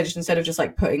of, as you said, instead of just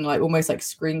like putting like almost like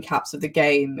screen caps of the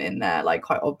game in there, like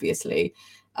quite obviously,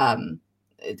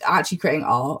 actually creating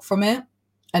art from it.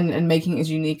 And making it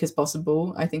as unique as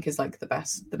possible, I think, is like the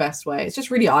best way. It's just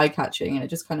really eye-catching, and it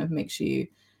just kind of makes you.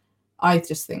 I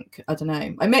just think, I don't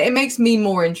know. It makes me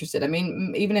more interested. I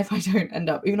mean, even if I don't end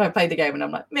up, even if I play the game and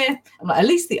I'm like, meh, I'm like, at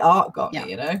least the art got me,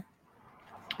 you know.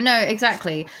 No,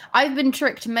 exactly. I've been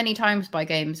tricked many times by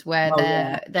games where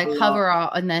their cover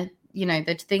art and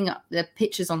the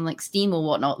pictures on like Steam or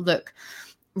whatnot look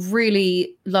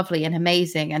really lovely and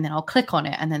amazing, and then I'll click on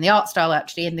it, and then the art style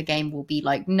actually in the game will be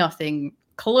like nothing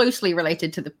closely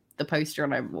related to the poster,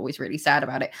 and I'm always really sad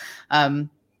about it.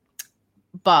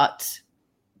 But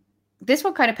this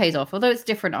one kind of pays off, although it's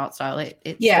different art style.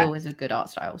 It still is a good art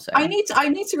style. So I need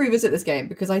to revisit this game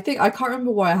because I can't remember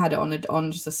why I had it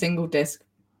on just a single disc.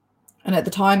 And at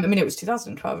the time, I mean, it was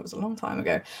 2012. It was a long time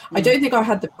ago. I don't think I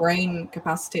had the brain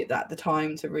capacity at the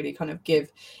time to really kind of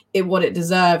give it what it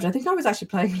deserved. I think I was actually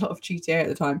playing a lot of GTA at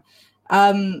the time.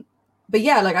 But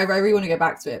yeah, like I really want to go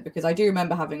back to it because I do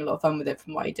remember having a lot of fun with it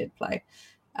from what I did play.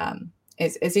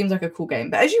 It seems like a cool game.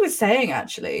 But as you were saying,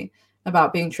 actually,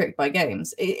 about being tricked by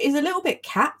games, it is a little bit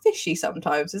catfishy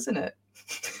sometimes, isn't it?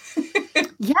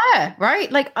 Yeah, right?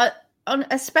 Like,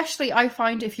 especially I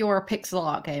find if you're a pixel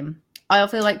art game, I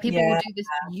feel like people will do this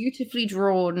beautifully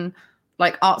drawn,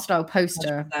 like, art style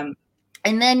poster. 100%.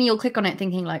 And then you'll click on it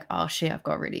thinking like, oh shit, I've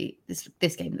got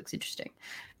this game looks interesting.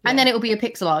 And then it will be a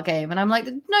pixel art game. And I'm like,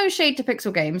 no shade to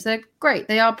pixel games. They're great.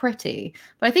 They are pretty.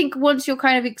 But I think once you're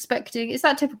kind of expecting, it's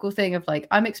that typical thing of like,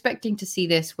 I'm expecting to see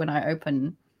this when I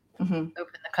open the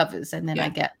covers. And then I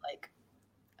get like,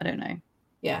 I don't know.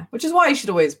 Yeah, which is why you should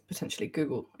always potentially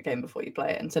Google a game before you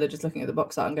play it instead of just looking at the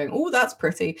box art and going, "Oh, that's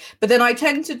pretty." But then I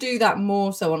tend to do that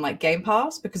more so on like Game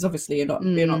Pass because obviously you're not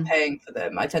paying for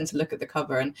them. I tend to look at the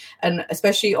cover and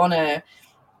especially on a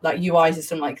like UI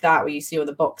system like that where you see all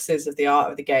the boxes of the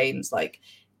art of the games, like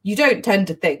you don't tend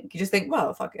to think. You just think,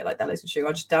 "Well, fuck it, like that looks interesting.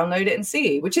 I'll just download it and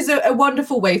see," which is a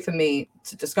wonderful way for me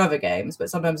to discover games.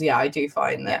 But sometimes, I do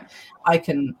find that I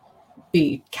can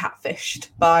be catfished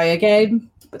by a game,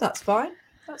 but that's fine.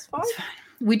 That's fine.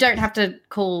 We don't have to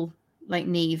call like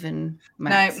Neve and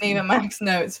Max. No, Neve and Max.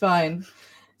 No, it's fine.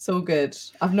 It's all good.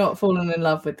 I've not fallen in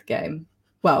love with the game.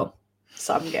 Well,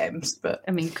 some games, but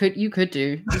I mean, you could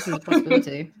do. This is a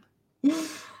possibility.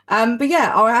 But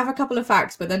yeah, I have a couple of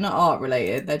facts, but they're not art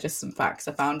related. They're just some facts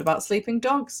I found about sleeping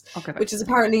dogs, which is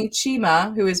apparently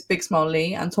Chima, who is Big Smile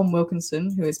Lee, and Tom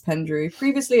Wilkinson, who is Pendrew,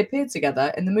 previously appeared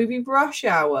together in the movie Rush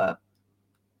Hour.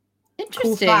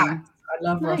 Interesting. Cool fact. I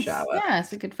love Rush Hour. Yeah,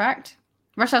 it's a good fact.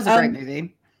 Rush Hour's a great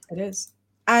movie. It is.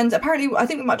 And apparently, I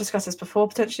think we might discuss this before,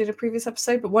 potentially in a previous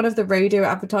episode, but one of the radio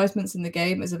advertisements in the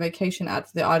game is a vacation ad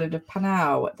for the island of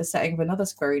Panau, the setting of another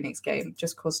Square Enix game,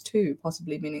 Just Cause 2,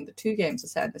 possibly meaning the two games are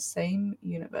set in the same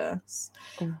universe.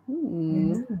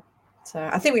 Ooh. Yeah. So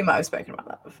I think we might have spoken about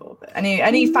that before. But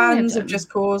any fans of Just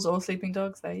Cause or Sleeping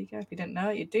Dogs, there you go. If you didn't know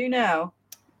it, you do now.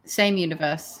 Same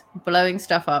universe, blowing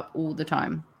stuff up all the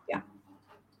time. Yeah.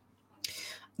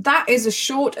 That is a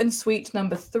short and sweet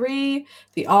number 3.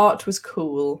 The art was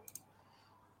cool.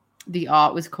 The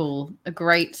art was cool. A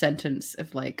great sentence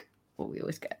of like what we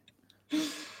always get.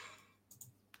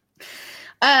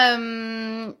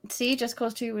 See, Just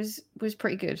Cause 2 was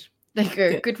pretty good. There you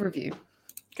go. Good review.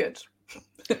 Good.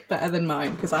 Better than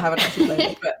mine because I haven't actually played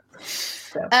it. But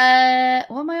so.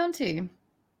 What am I on to?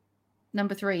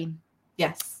 Number 3.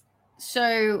 Yes.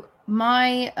 So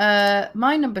my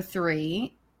number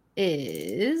 3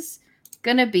 is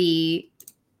gonna be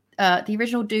the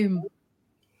original Doom.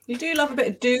 You do love a bit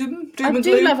of Doom. I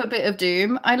do love a bit of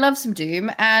Doom. I love some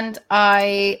Doom, and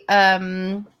I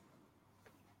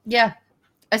yeah,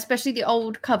 especially the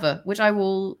old cover, which I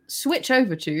will switch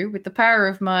over to with the power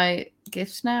of my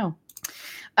gifts now.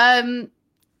 I'm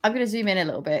going to zoom in a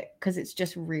little bit because it's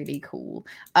just really cool.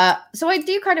 So I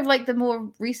do kind of like the more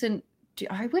recent.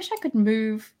 I wish I could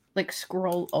move, like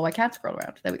scroll. Oh, I can't scroll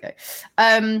around. There we go.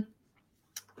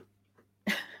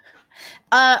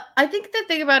 I think the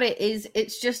thing about it is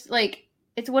it's just like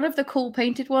it's one of the cool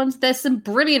painted ones. There's some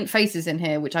brilliant faces in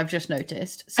here, which I've just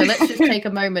noticed. So let's just take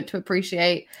a moment to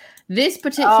appreciate this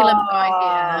particular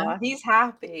guy here. He's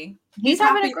happy. He's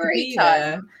having a great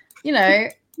time. You know,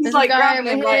 he's like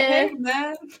grabbing him like,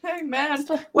 hey man,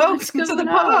 welcome to the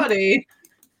party.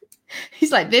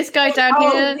 He's like, this guy down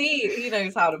here. He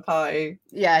knows how to party.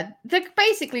 Yeah, they're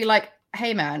basically like,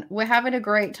 hey man, we're having a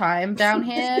great time down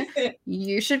here.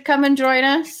 You should come and join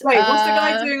us. Wait, what's the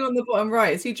guy doing on the bottom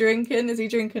right? Is he drinking? Is he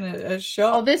drinking a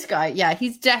shot? Oh, this guy, yeah,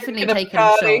 he's definitely taking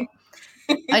a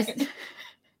shot.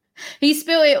 He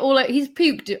spilled it all. He's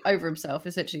puked over himself.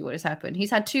 Essentially, what has happened.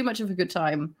 He's had too much of a good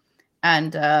time,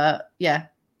 and yeah.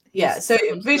 So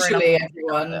visually,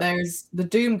 everyone, there's the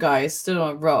Doom guys stood on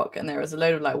a rock, and there was a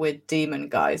load of like weird demon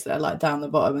guys that are like down the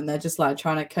bottom, and they're just like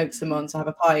trying to coax them on to have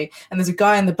a party. And there's a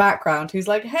guy in the background who's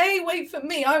like, "Hey, wait for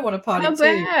me! I want to party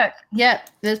too." Back. Yeah,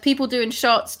 there's people doing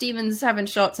shots, demons having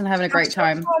shots and having a great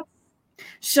time.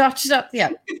 Shut up!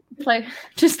 Yeah, play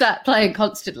just that playing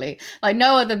constantly. Like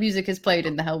no other music is played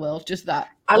in the Hell World. Just that.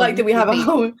 I like that we have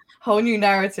a whole new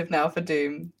narrative now for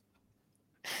Doom.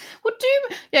 Well,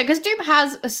 Doom, yeah, because Doom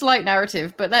has a slight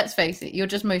narrative, but let's face it, you're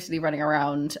just mostly running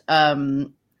around,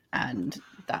 and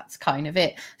that's kind of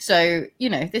it. So you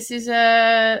know, this is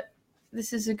a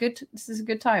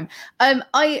good time.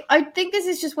 I think this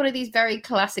is just one of these very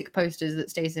classic posters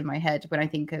that stays in my head when I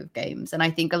think of games, and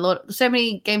I think so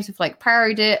many games have like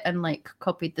parodied it and like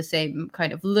copied the same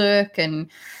kind of look, and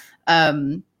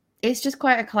it's just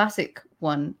quite a classic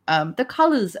one. The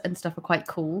colors and stuff are quite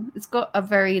cool. It's got a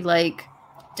very like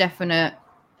definite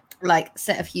like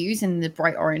set of hues in the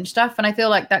bright orange stuff, and I feel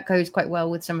like that goes quite well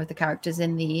with some of the characters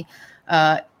in the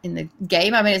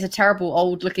game. I mean, it's a terrible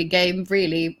old looking game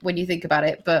really when you think about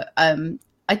it, but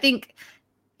I think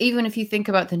even if you think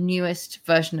about the newest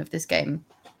version of this game,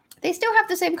 they still have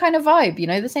the same kind of vibe, you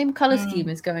know, the same color scheme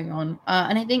is going on,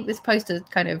 and I think this poster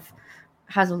kind of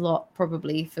has a lot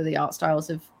probably for the art styles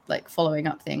of like following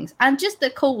up things, and just the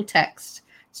cool text.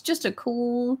 It's just a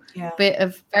cool bit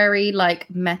of very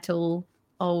like metal,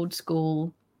 old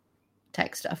school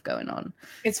tech stuff going on.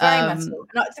 It's very metal.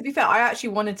 And, to be fair, I actually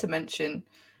wanted to mention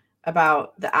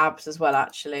about the abs as well,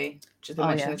 actually. Just to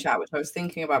mention in the chat, which I was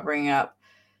thinking about bringing up.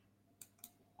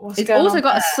 It's also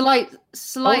got a slight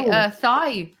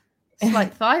thigh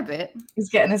bit. He's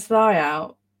getting his thigh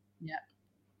out.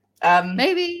 Yeah.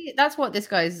 Maybe that's what this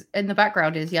guy's in the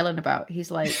background is yelling about.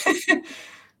 He's like...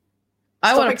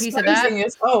 I want a piece of that.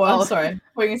 I'm sorry.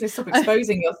 We're going to say stop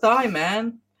exposing your thigh,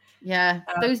 man. Yeah,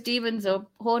 those demons are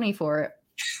horny for it.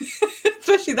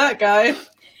 Especially that guy.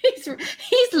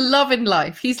 He's loving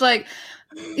life. He's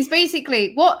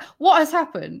basically what has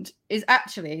happened is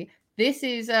actually this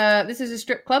is a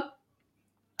strip club.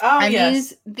 Oh, and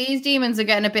yes. these demons are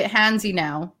getting a bit handsy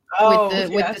now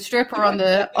with the stripper on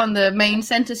the main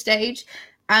center stage,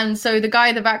 and so the guy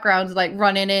in the background is like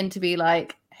running in to be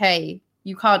like, hey.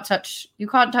 You can't touch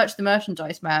the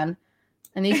merchandise, man.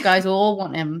 And these guys all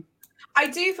want him. I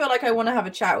do feel like I want to have a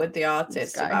chat with the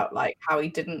artist about like how he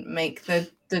didn't make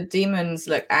the demons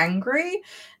look angry.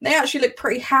 They actually look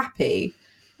pretty happy.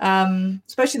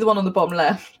 Especially the one on the bottom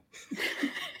left.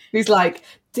 he's like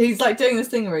doing this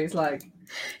thing where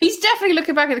he's definitely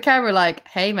looking back at the camera like,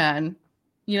 hey man,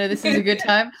 you know, this is a good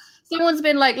time. Someone's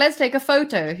been like, let's take a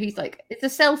photo. He's like, it's a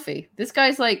selfie. This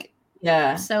guy's like,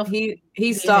 yeah,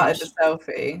 he started the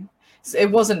selfie. So it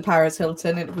wasn't Paris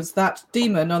Hilton, it was that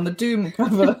demon on the Doom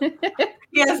cover.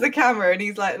 He has the camera and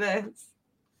he's like this.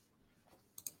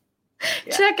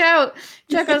 Yeah. Check out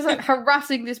like,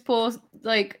 harassing this poor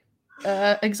like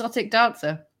exotic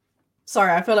dancer.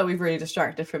 Sorry, I feel like we've really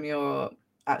distracted from your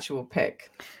actual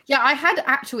pick. Yeah, I had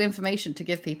actual information to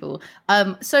give people.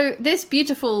 So this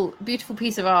beautiful, beautiful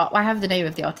piece of art, I have the name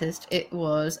of the artist. It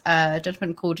was a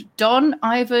gentleman called Don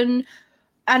Ivan,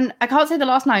 and I can't say the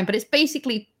last name, but it's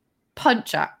basically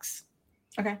Punch Axe.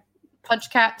 Okay. Punch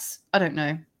Cats. I don't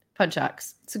know. Punch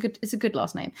Axe. It's a good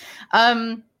last name.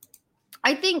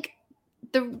 I think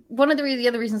one of the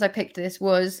other reasons I picked this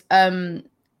was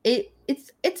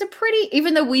it's a pretty,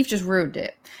 even though we've just ruined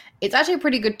it, it's actually a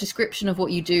pretty good description of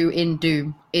what you do in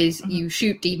Doom is you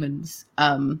shoot demons.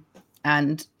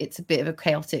 And it's a bit of a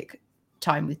chaotic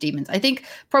time with demons. I think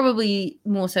probably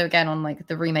more so again on like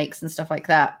the remakes and stuff like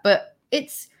that. But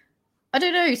it's, I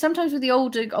don't know, sometimes with the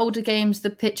older games,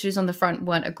 the pictures on the front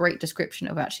weren't a great description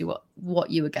of actually what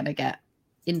you were going to get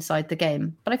inside the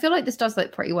game. But I feel like this does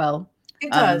that pretty well.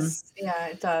 It does. Yeah,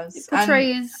 it does. It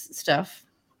portrays stuff.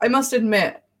 I must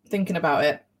admit, thinking about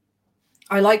it,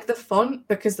 I like the font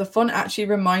because the font actually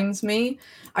reminds me,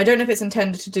 I don't know if it's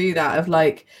intended to do that, of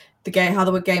like the game, how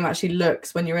the game actually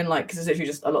looks when you're in like, because it's literally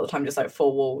just a lot of the time just like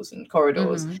four walls and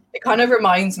corridors. It kind of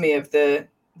reminds me of the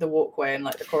walkway and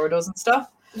like the corridors and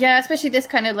stuff. Yeah, especially this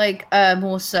kind of like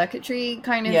more circuitry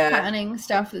kind of patterning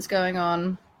stuff that's going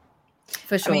on.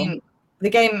 For sure. I mean, the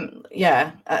game,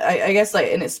 I guess like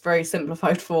in its very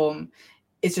simplified form,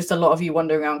 it's just a lot of you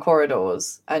wandering around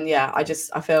corridors. And I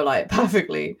feel like it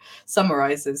perfectly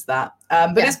summarizes that.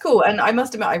 But it's cool. And I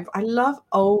must admit, I love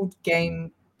old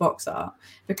game box art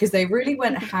because they really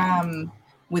went ham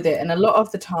with it. And a lot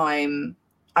of the time,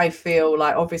 I feel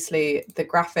like obviously the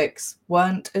graphics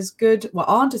aren't as good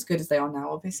as they are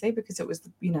now, obviously, because it was,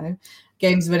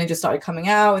 games when it just started coming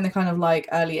out in the kind of like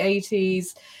early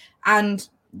 80s. And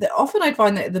often I'd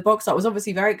find that the box art was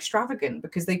obviously very extravagant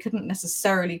because they couldn't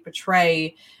necessarily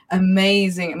portray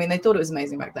amazing. I mean, they thought it was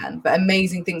amazing back then, but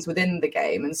amazing things within the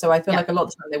game. And so I feel like a lot of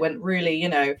the time they went really,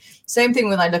 same thing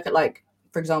when I look at like,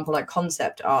 for example, like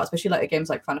concept art, especially like games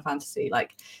like Final Fantasy,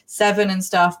 like 7 and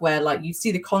stuff, where like you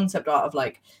see the concept art of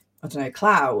like, I don't know,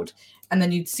 Cloud, and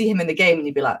then you'd see him in the game and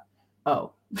you'd be like,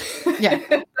 oh. Yeah.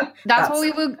 That's what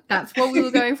we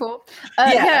were going for.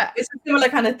 It's a similar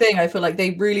kind of thing. I feel like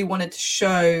they really wanted to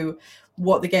show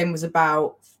what the game was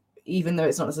about, even though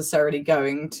it's not necessarily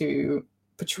going to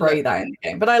portray that in the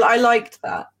game. But I liked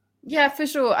that. Yeah, for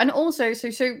sure. And also,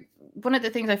 so one of the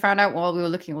things I found out while we were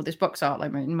looking at all this box art,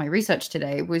 like in my research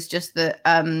today, was just that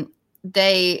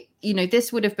they,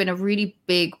 this would have been a really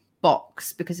big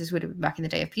box because this would have been back in the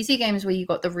day of PC games where you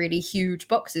got the really huge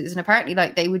boxes, and apparently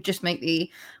like they would just make the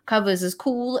covers as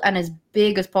cool and as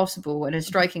big as possible and as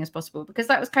striking as possible because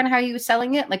that was kind of how you were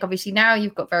selling it. Like obviously now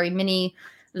you've got very mini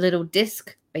little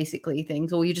disc basically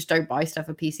things, or you just don't buy stuff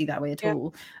for PC that way at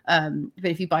all. But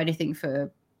if you buy anything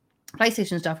for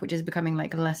PlayStation stuff, which is becoming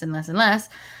like less and less and less,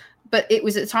 but it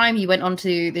was at the time you went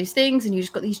onto these things and you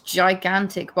just got these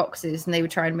gigantic boxes and they would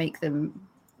try and make them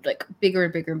like bigger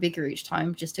and bigger and bigger each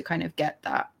time just to kind of get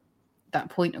that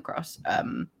point across.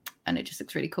 And it just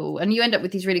looks really cool. And you end up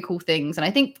with these really cool things. And I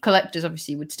think collectors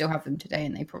obviously would still have them today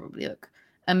and they probably look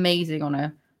amazing on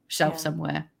a shelf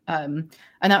somewhere. And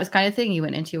that was kind of thing. You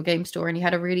went into your game store and you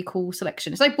had a really cool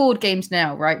selection. It's like board games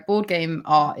now, right? Board game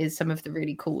art is some of the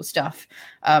really cool stuff.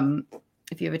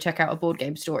 If you ever check out a board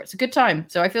game store, it's a good time.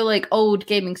 So I feel like old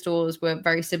gaming stores were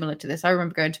very similar to this. I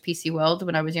remember going to PC World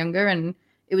when I was younger and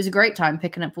it was a great time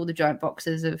picking up all the giant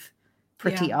boxes of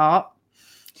pretty art.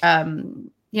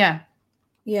 Yeah,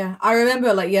 I remember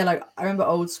I remember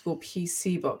old school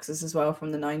PC boxes as well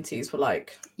from the 90s were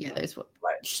like those were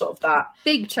like sort of that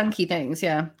big chunky things,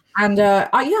 And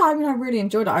I really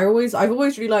enjoyed it. I've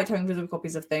always really liked having physical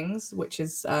copies of things, which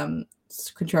is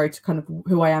contrary to kind of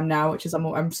who I am now, which is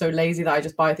I'm so lazy that I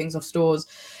just buy things off stores.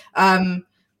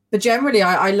 But generally,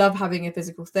 I love having a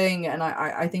physical thing, and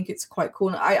I think it's quite cool.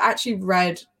 I actually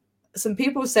read some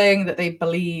people saying that they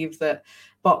believe that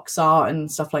box art and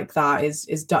stuff like that is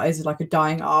like a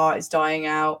dying art, is dying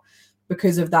out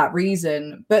because of that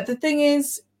reason. But the thing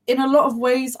is, in a lot of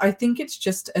ways, I think it's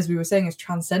just, as we were saying, is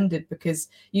transcended because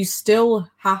you still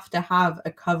have to have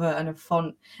a cover and a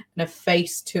font and a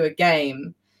face to a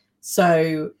game.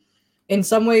 So in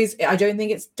some ways, I don't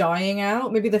think it's dying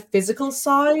out. Maybe the physical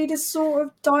side is sort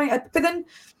of dying. But then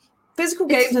physical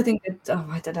games, I think,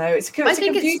 I don't know. It's a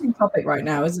confusing topic right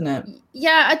now, isn't it?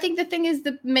 Yeah, I think the thing is,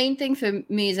 the main thing for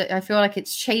me is that I feel like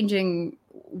it's changing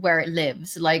where it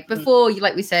lives. Like before,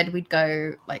 like we said, we'd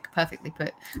go, like perfectly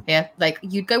put, like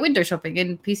you'd go window shopping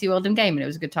in PC World and Game and it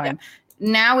was a good time.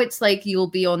 Now it's like you'll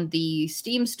be on the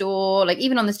Steam store, like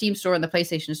even on the Steam store and the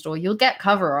PlayStation store, you'll get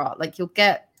cover art, like you'll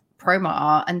get promo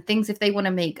art and things if they want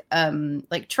to make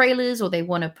like trailers or they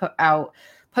want to put out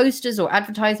posters or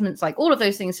advertisements, like all of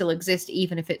those things still exist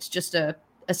even if it's just a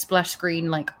a splash screen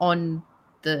like on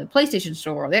the PlayStation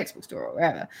Store or the Xbox Store or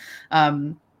wherever.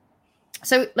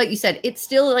 So like you said, it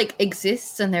still like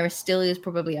exists, and there still is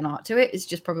probably an art to it. It's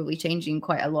just probably changing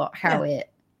quite a lot how it,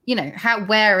 you know,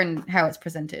 where and how it's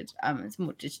presented. It's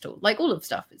more digital, like all of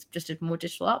stuff. It's just a more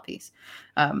digital art piece.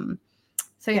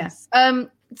 So yes.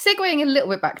 Segueing a little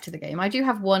bit back to the game, I do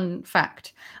have one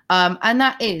fact, and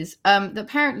that is that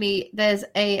apparently there's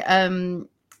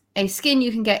a skin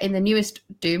you can get in the newest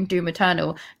Doom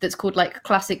Eternal that's called like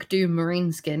Classic Doom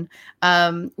Marine Skin,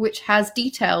 which has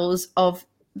details of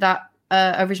that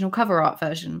original cover art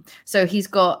version. So he's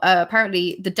got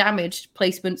apparently the damaged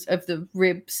placements of the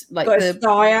ribs, like his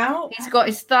thigh out. He's got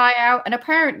his thigh out, and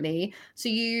apparently, so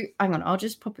hang on, I'll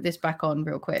just pop this back on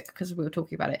real quick because we were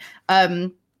talking about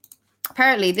it.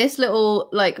 Apparently, this little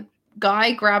like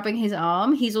guy grabbing his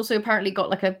arm, he's also apparently got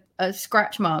like a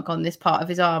scratch mark on this part of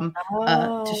his arm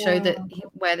to show that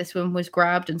where this one was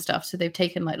grabbed and stuff. So they've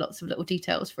taken like lots of little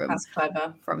details from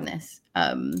this.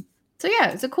 So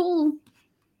yeah, it's a cool.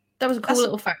 That was a cool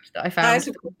little fact that I found. That is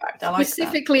a cool fact. I like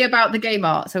specifically about the game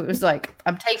art. So it was like,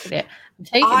 I'm taking it. I'm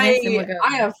taking this, and we're going.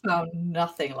 I have found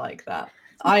nothing like that.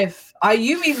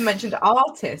 You even mentioned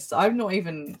artists. I've not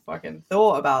even fucking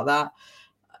thought about that.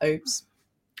 Oops.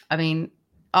 I mean,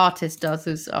 artist does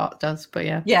as art does, but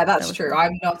yeah. Yeah, that's true.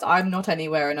 Cool. I'm not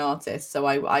anywhere an artist, so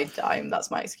I'm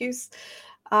that's my excuse.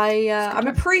 I'm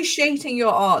appreciating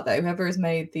your art though. Whoever has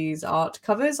made these art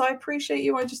covers, I appreciate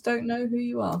you. I just don't know who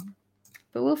you are.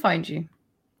 But we'll find you.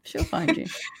 She'll find you.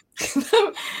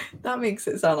 That makes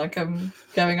it sound like I'm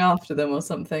going after them or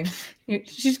something.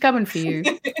 She's coming for you.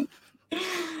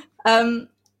 I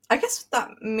guess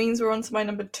that means we're on to my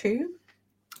number 2.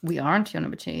 We are on to your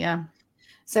number 2, yeah.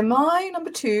 So my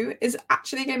number 2 is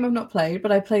actually a game I've not played,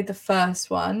 but I played the first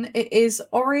one. It is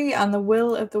Ori and the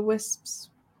Will of the Wisps,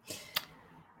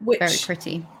 which very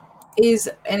pretty, is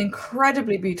an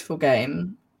incredibly beautiful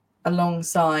game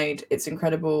alongside its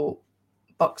incredible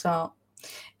box art.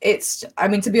 I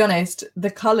mean, to be honest, the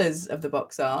colors of the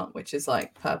box art, which is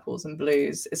like purples and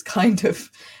blues, is kind of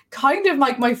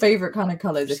like my favorite kind of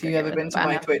colors. If you've ever been to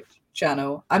my Twitch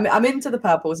channel, I'm into the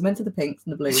purples, I'm into the pinks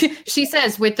and the blues. She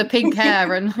says with the pink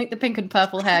hair and like the pink and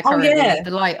purple hair currently with the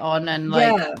light on and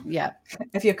like yeah.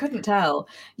 If you couldn't tell,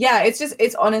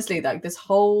 it's honestly like this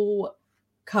whole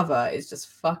cover is just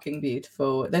fucking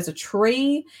beautiful. There's a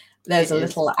tree, there's a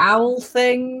little owl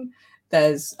thing.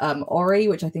 There's Ori,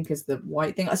 which I think is the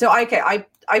white thing. So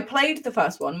I played the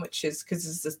first one, which is because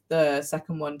this is the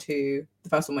second one to the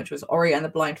first one, which was Ori and the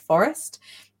Blind Forest.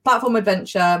 Platform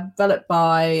adventure developed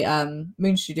by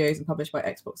Moon Studios and published by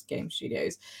Xbox Game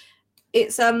Studios.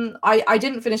 It's I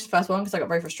didn't finish the first one because I got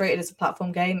very frustrated. It's a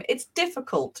platform game. It's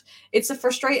difficult. It's a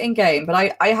frustrating game, but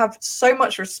I have so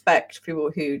much respect for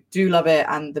people who do love it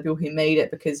and the people who made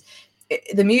it because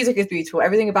the music is beautiful.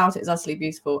 Everything about it is utterly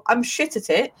beautiful. I'm shit at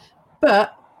it.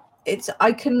 But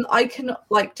I can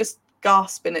like just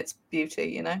gasp in its beauty,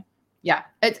 you know? Yeah,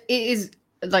 it is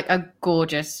like a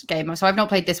gorgeous game. So I've not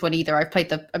played this one either.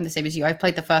 I'm the same as you. I've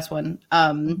played the first one.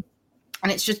 And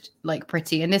it's just like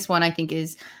pretty. And this one I think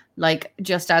is like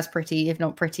just as pretty, if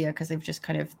not prettier, because they've just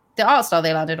kind of the art style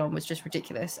they landed on was just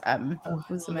ridiculous.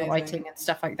 With the writing and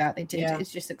stuff like that they did. Yeah.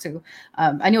 It's just like so.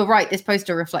 And you're right, this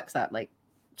poster reflects that like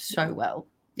so well.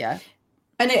 Yeah.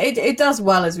 And it does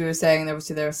well, as we were saying.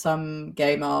 Obviously, there are some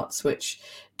game arts which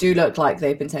do look like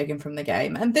they've been taken from the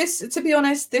game. And this, to be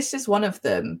honest, this is one of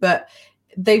them. But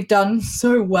they've done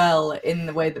so well in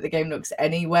the way that the game looks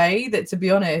anyway that, to be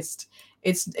honest,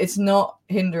 it's not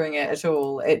hindering it at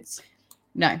all.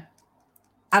 No.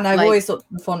 And I've always thought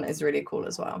the font is really cool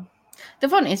as well. The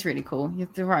font is really cool.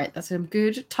 You're right. That's some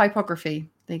good typography.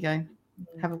 There you go.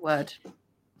 Have a word.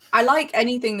 I like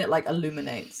anything that like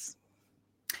illuminates.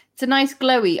 It's a nice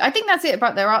glowy. I think that's it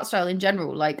about their art style in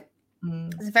general. Like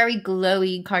it's a very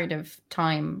glowy kind of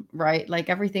time, right? Like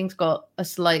everything's got a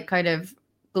slight kind of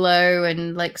glow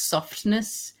and like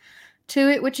softness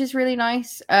to it, which is really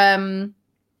nice. And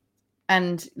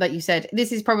like you said,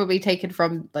 this is probably taken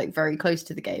from like very close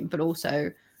to the game, but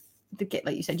also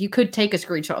like you said, you could take a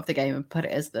screenshot of the game and put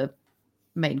it as the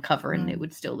main cover and it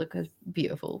would still look as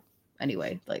beautiful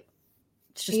anyway. Like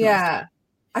it's just nice.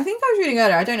 I think I was reading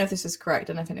earlier, I don't know if this is correct, I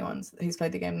don't know if anyone who's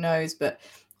played the game knows, but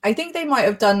I think they might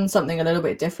have done something a little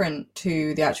bit different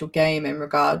to the actual game in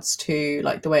regards to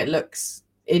like the way it looks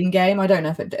in game. I don't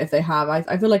know if they have.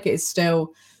 I feel like it is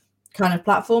still kind of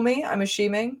platformy, I'm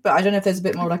assuming, but I don't know if there's a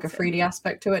bit more like a 3D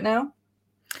aspect to it now.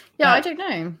 Yeah, I don't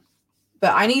know.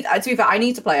 But I need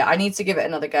to play it. I need to give it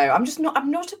another go.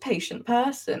 I'm not a patient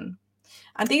person.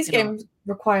 And these games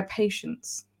require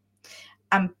patience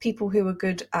and people who are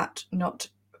good at not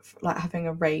like having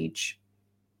a rage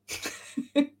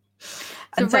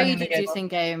It's a rage-inducing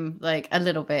game, like a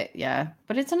little bit, yeah.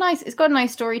 But it's got a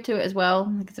nice story to it as well.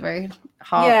 Like it's a very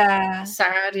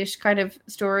sad-ish kind of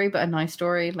story, but a nice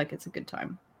story. Like it's a good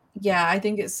time. Yeah, I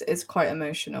think it's quite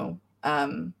emotional.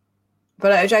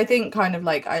 But I think kind of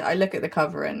like I look at the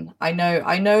cover and I know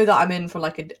that I'm in for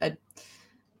like an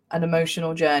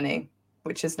emotional journey,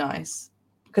 which is nice.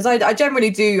 Because I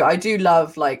generally do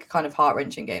love like kind of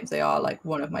heart-wrenching games. They are like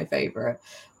one of my favorite.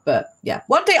 But yeah,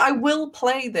 one day I will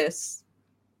play this.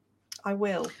 I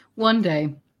will. One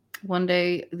day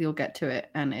you'll get to it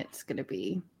and it's going to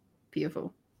be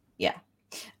beautiful. Yeah.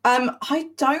 I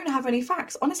don't have any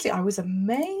facts. Honestly, I was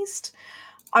amazed.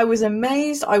 I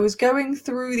was going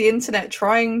through the internet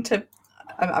trying to...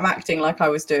 I'm acting like I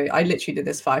was doing... I literally did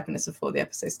this 5 minutes before the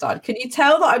episode started. Can you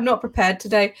tell that I'm not prepared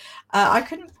today? I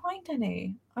couldn't find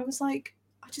any. I was like,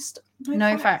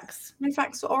 No facts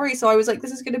for Ori. So I was like,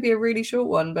 this is going to be a really short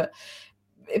one, but...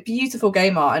 a beautiful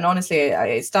game art, and honestly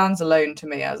it stands alone to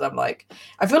me. As I'm like,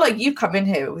 I feel like you've come in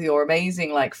here with your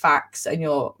amazing like facts and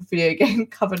your video game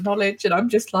cover knowledge, and I'm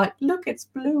just like, look, it's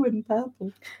blue and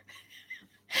purple.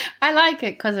 I like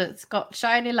it because it's got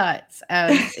shiny lights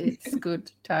and it's good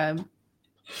time.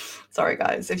 Sorry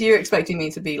guys, if you're expecting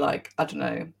me to be like, I don't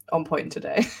know, on point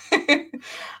today,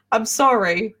 I'm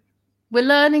sorry. We're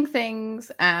learning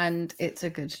things and it's a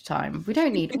good time. We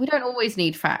don't always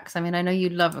need facts. I mean, I know you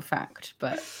love a fact,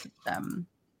 but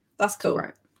that's cool.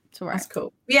 It's all right. That's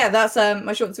cool. Yeah, that's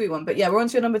my short and sweet one. But yeah, we're on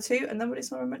to your number 2, and then what is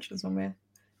Nora mentions when we're...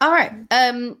 All right.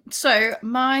 So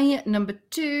my number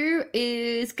 2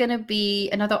 is gonna be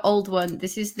another old one.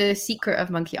 This is The Secret of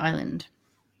Monkey Island.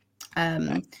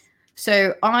 Nice.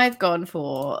 So I've gone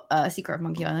for Secret of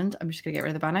Monkey Island. I'm just gonna get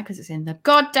rid of the banner because it's in the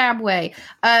goddamn way.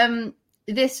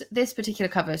 This particular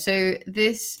cover. So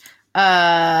this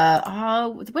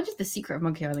when did The Secret of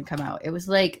Monkey Island come out? It was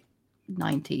like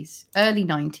early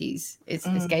 90s is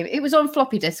this game. It was on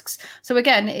floppy disks. So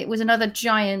again, it was another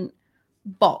giant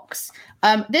box.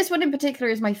 This one in particular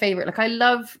is my favorite. Like I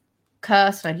love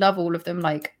Curse and I love all of them.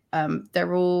 Like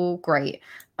they're all great.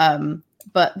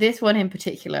 But this one in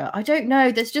particular, I don't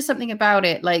know. There's just something about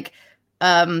it. Like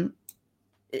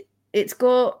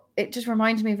it just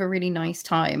reminds me of a really nice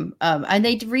time. And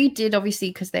they redid, obviously,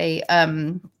 because they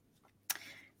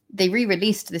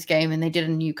re-released this game and they did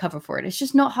a new cover for it. It's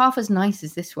just not half as nice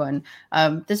as this one.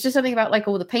 There's just something about like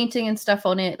all the painting and stuff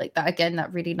on it, like that, again,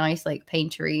 that really nice like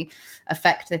paintery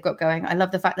effect they've got going. I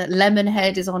love the fact that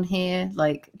Lemonhead is on here,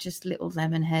 like just little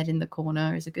Lemonhead in the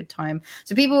corner is a good time.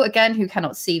 So people, again, who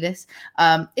cannot see this,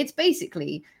 it's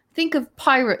basically, think of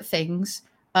pirate things.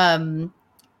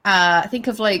 Think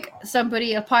of like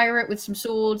a pirate with some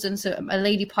swords and a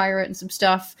lady pirate and some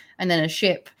stuff, and then a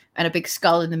ship and a big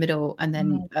skull in the middle, and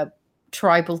then a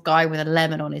tribal guy with a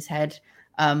lemon on his head.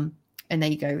 And there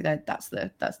you go. That's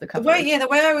the cover. The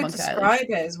way I would describe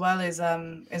it as well is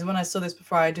when I saw this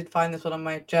before, I did find this one on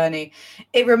my journey.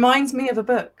 It reminds me of a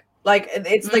book. Like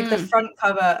it's like the front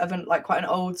cover of like quite an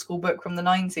old school book from the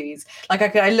 90s.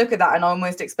 Like I look at that and I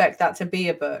almost expect that to be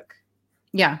a book.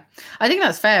 Yeah, I think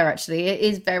that's fair. Actually, it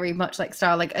is very much like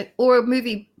style, like or a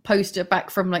movie poster back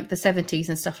from like the 70s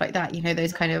and stuff like that. You know,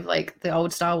 those kind of like the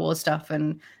old Star Wars stuff.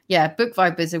 And yeah, book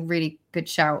vibe is a really good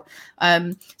shout.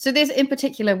 So this in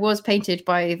particular was painted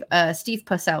by Steve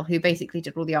Purcell, who basically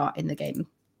did all the art in the game.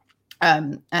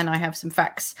 And I have some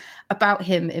facts about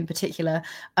him in particular.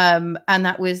 And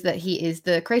that was that he is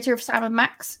the creator of Sam and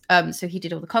Max. So he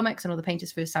did all the comics and all the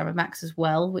painters for Sam and Max as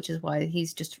well, which is why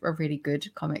he's just a really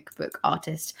good comic book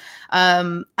artist.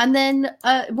 And then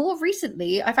more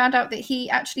recently, I found out that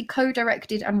he actually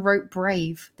co-directed and wrote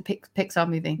Brave, the Pixar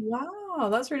movie. Wow,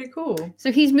 that's really cool.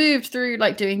 So he's moved through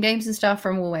like doing games and stuff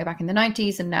from all the way back in the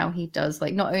 90s. And now he does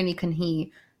like, not only can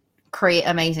he create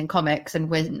amazing comics and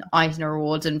win Eisner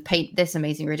Awards and paint this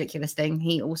amazing ridiculous thing,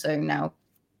 he also now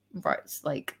writes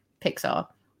like Pixar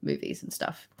movies and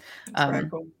stuff. Very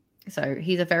cool. So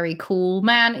he's a very cool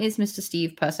man, is Mr.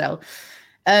 Steve Purcell.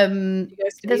 I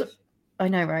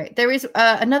know, right? There is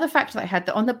another fact that I had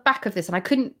that on the back of this, and I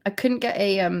couldn't get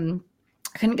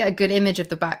a good image of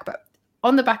the back, but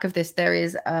on the back of this, there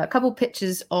is a couple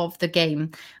pictures of the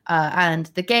game. And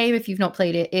the game, if you've not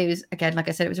played it, is, again, like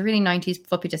I said, it was a really 90s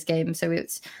floppy disk game. So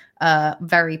it's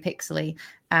very pixely.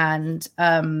 And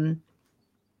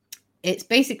it's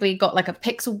basically got like a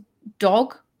pixel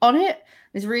dog on it.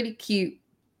 This really cute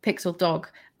pixel dog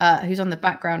who's on the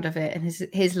background of it. And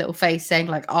his little face saying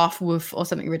like "arf woof" or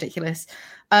something ridiculous.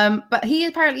 But he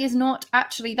apparently is not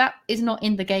actually, that is not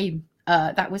in the game.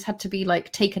 that had to be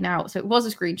like taken out. So it was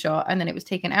a screenshot, and then it was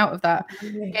taken out of that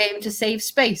game to save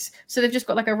space. So they've just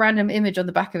got like a random image on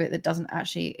the back of it that doesn't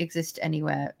actually exist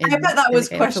anywhere. I bet that was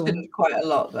questioned quite a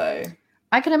lot, though.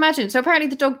 I can imagine. So apparently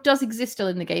the dog does exist still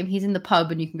in the game. He's in the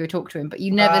pub and you can go talk to him, but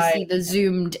you never see the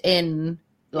zoomed in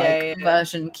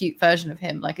cute version of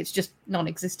him. Like it's just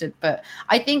non-existent. But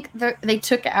I think they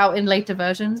took it out in later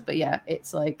versions. But yeah,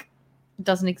 it's like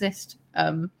doesn't exist.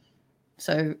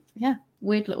 So yeah,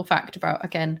 weird little fact about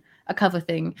again a cover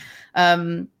thing.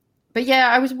 But yeah,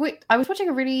 I was watching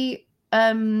a really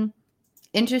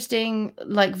interesting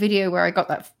like video where I got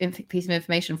that piece of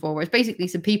information for, where it's basically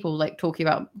some people like talking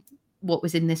about what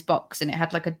was in this box, and it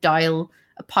had like a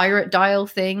pirate dial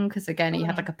thing, because again you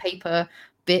had like a paper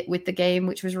bit with the game,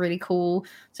 which was really cool.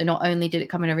 So not only did it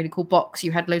come in a really cool box,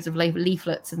 you had loads of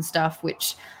leaflets and stuff,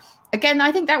 which again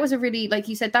I think that was a really, like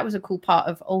you said, that was a cool part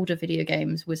of older video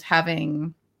games, was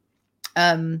having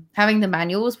the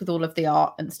manuals with all of the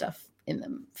art and stuff in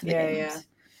them for the games.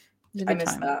 I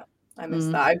miss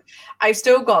that. I've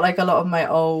still got like a lot of my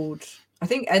old, I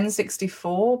think,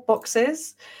 N64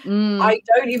 boxes. I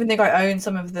don't even think I own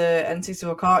some of the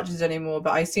N64 cartridges anymore,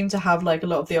 but I seem to have like a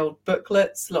lot of the old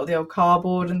booklets, a lot of the old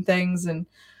cardboard and things. And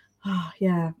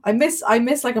I miss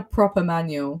like a proper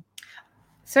manual.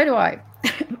 So do I.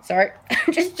 Sorry,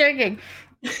 just joking.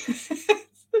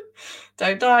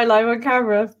 Don't die live on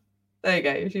camera. There you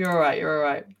go. You're all right. You're all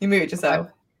right. You muted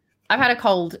yourself. I've had a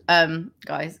cold,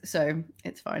 guys, so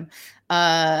it's fine.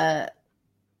 I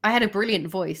had a brilliant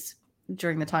voice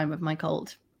during the time of my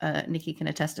cold. Nikki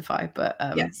can testify, but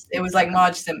yes, it was like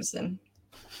Marge Simpson.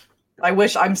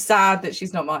 I'm sad that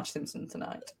she's not Marge Simpson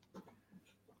tonight.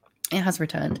 It has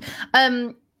returned.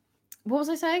 What was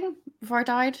I saying before I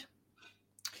died?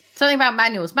 Something about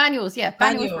manuals. Yeah,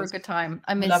 manuals were a good time.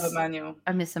 Love a manual.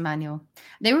 I miss a manual.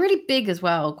 They were really big as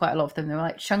well. Quite a lot of them. They were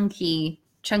like chunky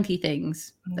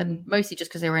things, and mostly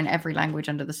just because they were in every language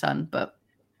under the sun.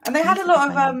 And they had a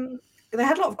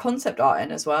lot of concept art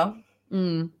in as well,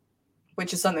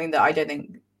 which is something that I don't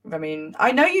think. I mean,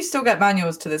 I know you still get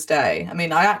manuals to this day. I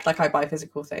mean, I act like I buy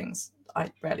physical things.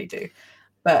 I rarely do,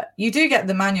 but you do get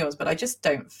the manuals. But I just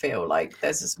don't feel like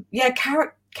there's this. Yeah,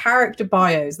 character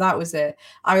bios. That was it.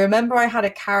 I remember I had a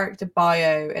character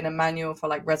bio in a manual for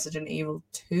like Resident Evil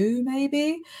 2,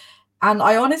 maybe. And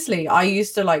I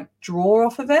used to like draw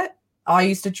off of it. I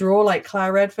used to draw like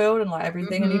Claire Redfield and like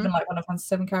everything, and even like Final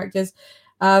Fantasy VII characters.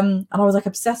 And I was like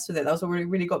obsessed with it. That was what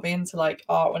really got me into like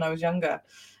art when I was younger.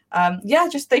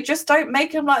 They just don't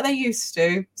make them like they used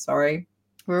to. Sorry,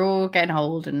 we're all getting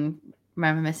old and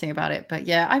reminiscing about it. But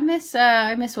yeah, I miss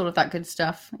all of that good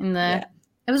stuff in there. Yeah.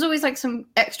 There was always like some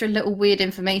extra little weird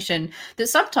information that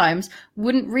sometimes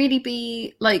wouldn't really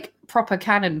be like proper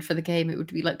canon for the game. It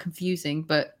would be like confusing,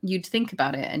 but you'd think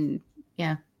about it, and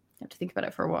yeah, you have to think about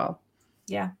it for a while.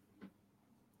 Yeah.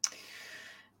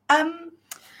 Are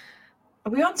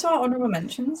we on to our honorable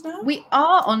mentions now? We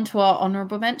are on to our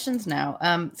honorable mentions now.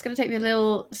 It's going to take me a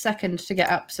little second to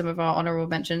get up some of our honorable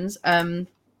mentions.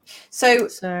 So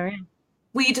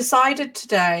we decided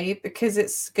today, because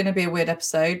it's going to be a weird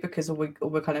episode, because all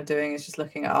we're kind of doing is just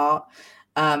looking at art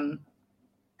and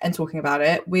talking about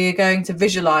it. We're going to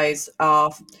visualize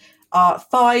our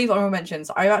 5 honorable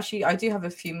mentions. I do have a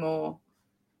few more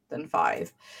than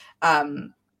 5,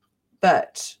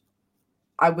 but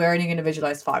we're only going to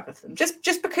visualize 5 of them,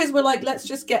 just because we're like, let's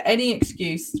just get any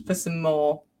excuse for some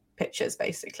more pictures,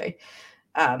 basically,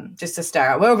 just to stare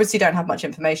at. We obviously don't have much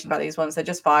information about these ones. They're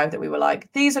just 5 that we were like,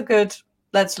 these are good.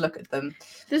 Let's look at them.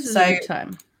 This is a good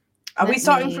time. Are we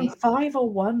starting from 5 or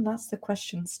 1? That's the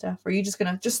question, Steph. Or are you just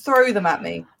going to throw them at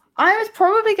me? I was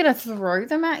probably going to throw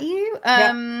them at you.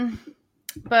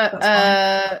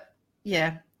 But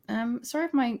yeah. Sorry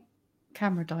if my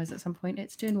camera dies at some point.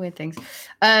 It's doing weird things.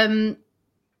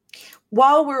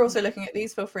 While we're also looking at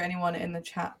these, feel free anyone in the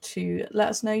chat to let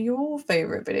us know your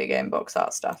favorite video game box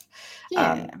art stuff.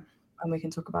 Yeah. And we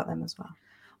can talk about them as well.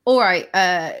 All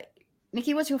right.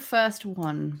 Nikki, what's your first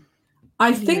one?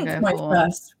 I think my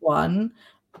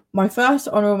first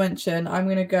honorable mention, I'm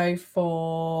going to go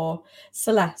for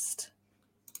Celeste,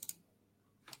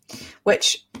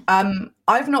 which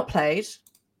I've not played.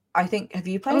 I think, have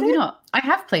you played it? Have you not? I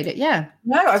have played it, yeah.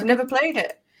 No, I've never played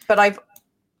it, but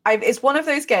it's one of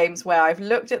those games where I've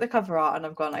looked at the cover art and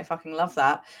I've gone, I fucking love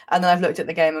that, and then I've looked at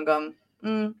the game and gone,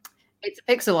 It's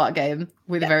a pixel art game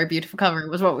with a very beautiful cover. It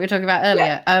was what we were talking about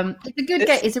earlier. Yeah. It's a good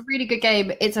game. It's a really good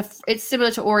game. It's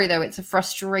similar to Ori, though. It's a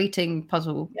frustrating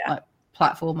puzzle, like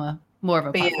platformer, more of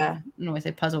a platform. Yeah. I don't always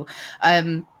say puzzle.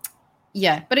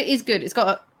 Yeah, but it is good. It's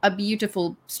got a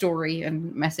beautiful story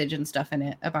and message and stuff in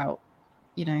it about,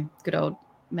 good old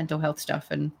mental health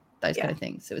stuff. And those kind of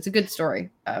things. So it's a good story.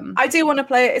 I do want to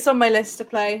play it. It's on my list to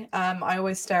play. I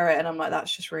always stare at it and I'm like,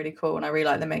 that's just really cool. And I really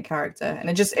like the main character. And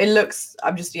it looks,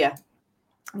 I'm just, yeah.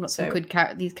 Lots of good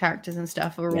these characters and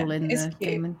stuff are all in the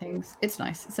game and things. It's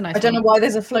nice. It's a nice I don't know why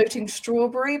there's a floating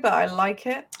strawberry, but I like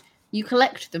it. You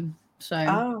collect them.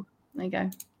 So there you go.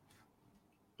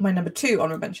 My number 2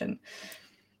 honorable mention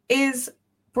is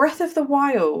Breath of the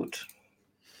Wild.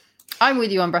 I'm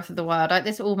with you on Breath of the Wild.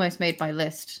 This almost made my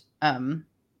list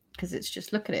because it's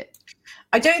just, look at it.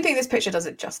 I don't think this picture does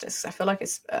it justice. I feel like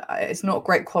it's not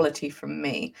great quality from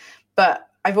me, but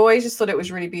I've always just thought it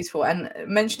was really beautiful. And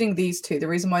mentioning these two, the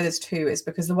reason why there's 2 is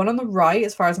because the one on the right,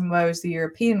 as far as I'm aware, is the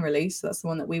European release. So that's the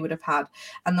one that we would have had.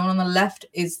 And the one on the left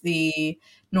is the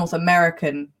North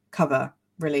American cover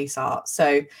release art.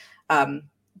 So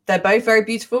they're both very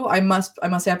beautiful. I must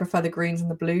say I prefer the greens and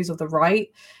the blues of the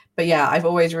right. But yeah, I've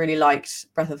always really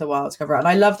liked Breath of the Wild's cover. And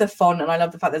I love the font and I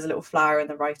love the fact there's a little flower in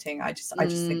the writing. I just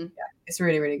think it's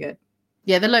really, really good.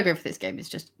 Yeah, the logo for this game is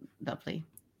just lovely.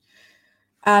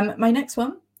 My next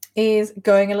one is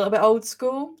going a little bit old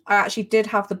school. I actually did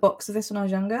have the box of this when I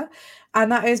was younger,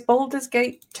 and that is Baldur's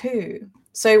Gate 2.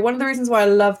 So one of the reasons why I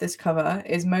love this cover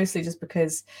is mostly just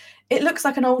because it looks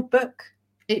like an old book.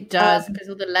 It does, because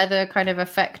of the leather kind of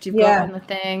effect you've got on the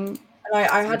thing. And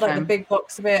I had like a big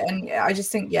box of it, and I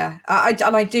just think,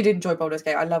 I did enjoy Baldur's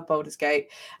Gate. I love Baldur's Gate,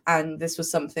 and this was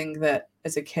something that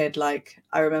as a kid, like,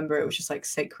 I remember it was just like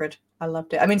sacred. I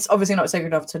loved it. I mean, it's obviously not sacred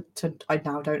enough to I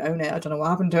now don't own it. I don't know what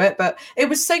happened to it, but it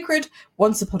was sacred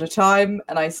once upon a time,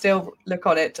 and I still look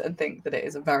on it and think that it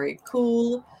is a very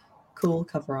cool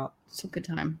cover art. It's a good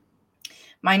time.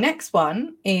 My next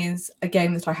one is a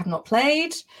game that I have not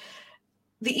played.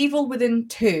 The Evil Within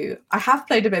 2. I have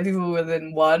played a bit of Evil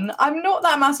Within 1. I'm not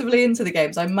that massively into the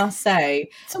games, I must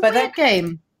say. It's a weird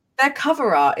game. Their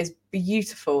cover art is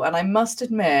beautiful, and I must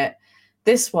admit,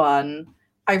 this one,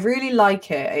 I really like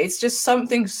it. It's just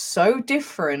something so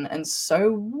different and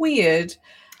so weird.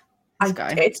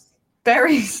 It's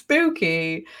very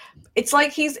spooky. It's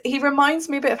like he reminds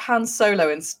me a bit of Han Solo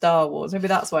in Star Wars. Maybe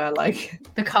that's why I like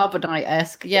it. The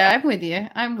Carbonite-esque. Yeah, I'm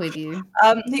with you.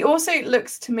 He also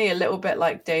looks to me a little bit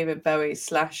like David Bowie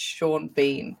 / Sean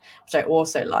Bean, which I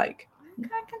also like.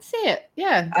 I can see it.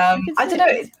 Yeah. I don't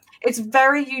know. It's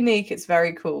very unique. It's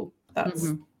very cool.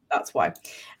 That's why.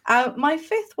 My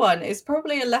 5th one is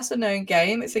probably a lesser known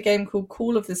game. It's a game called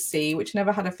Call of the Sea, which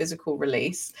never had a physical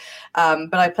release.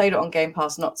 But I played it on Game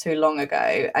Pass not too long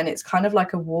ago. And it's kind of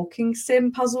like a walking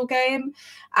sim puzzle game.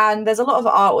 And there's a lot of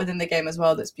art within the game as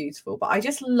well that's beautiful. But I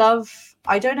just love,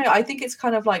 I don't know, I think it's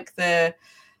kind of like the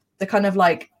kind of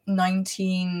like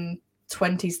 1920s,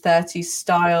 30s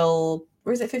style,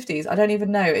 or is it 50s? I don't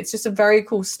even know. It's just a very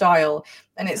cool style.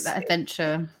 And it's that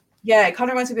adventure. Yeah, it kind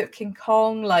of reminds me a bit of King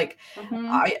Kong. Like,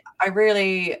 I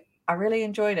really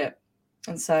enjoyed it,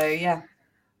 and so yeah,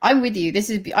 I'm with you.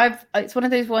 It's one of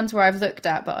those ones where I've looked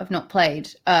at but I've not played.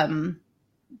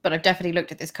 But I've definitely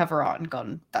looked at this cover art and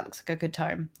gone, that looks like a good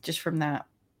time just from that.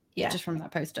 Yeah, just from that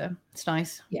poster. It's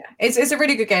nice. Yeah, it's a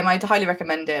really good game. I'd highly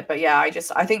recommend it. But yeah,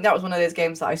 I think that was one of those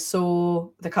games that I saw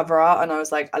the cover art and I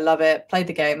was like, I love it. Played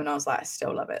the game and I was like, I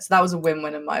still love it. So that was a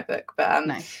win-win in my book. But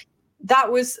nice.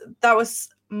 That was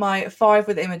my 5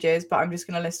 with images, but I'm just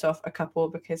going to list off a couple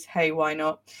because, hey, why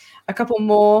not? A couple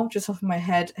more just off of my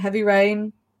head. Heavy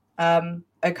Rain, Okami,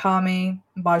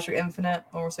 and Bioshock Infinite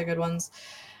are also good ones.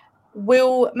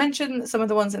 We'll mention some of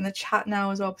the ones in the chat now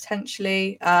as well,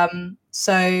 potentially.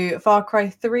 So Far Cry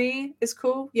 3 is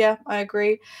cool. Yeah, I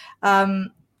agree.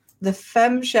 The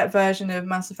FemShet version of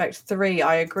Mass Effect 3,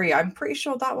 I agree. I'm pretty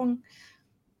sure that one...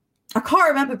 I can't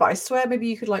remember, but I swear maybe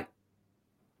you could, like,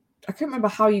 I can't remember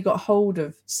how you got hold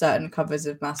of certain covers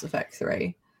of Mass Effect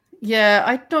 3. Yeah,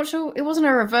 I'm not sure. It wasn't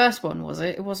a reverse one, was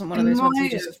it? It wasn't one of those ones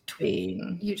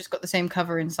you just got the same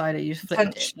cover inside it. You just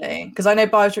flipped it. Because I know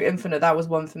Bioshock Infinite, that was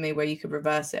one for me where you could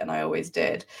reverse it, and I always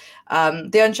did.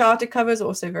 The Uncharted covers are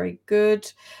also very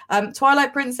good.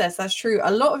 Twilight Princess, that's true.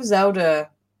 A lot of Zelda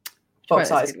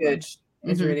box art is good.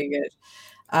 It's really good.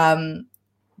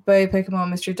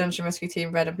 Pokemon Mystery Dungeon Rescue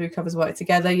Team Red and Blue covers work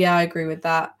together. Yeah, I agree with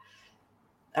that.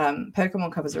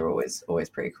 Pokemon covers are always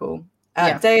pretty cool.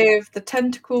 Day of the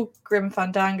Tentacle, Grim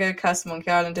Fandango, Curse of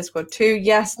Monkey Island, Discord 2.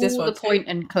 Yes, this one. All the point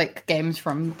and click games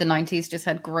from the 90s just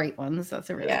had great ones. That's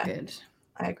a really good.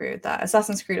 I agree with that.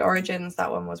 Assassin's Creed Origins,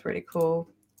 that one was really cool.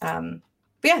 But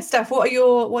yeah, Steph, what are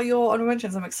your honorable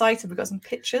mentions? I'm excited. We've got some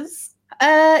pictures.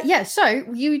 So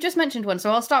you just mentioned one,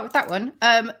 so I'll start with that one.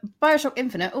 Bioshock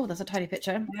Infinite. Oh, that's a tiny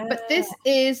picture. Yeah. But this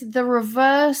is the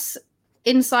reverse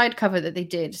inside cover that they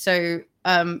did. So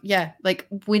yeah, like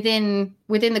within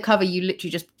the cover, you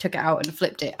literally just took it out and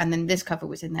flipped it, and then this cover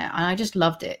was in there, and I just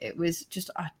loved it. It was just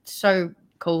so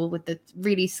cool with the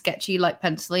really sketchy, like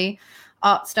pencily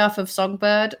art stuff of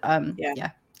Songbird.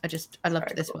 Yeah, I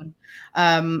loved this one.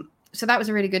 So that was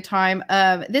a really good time.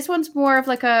 This one's more of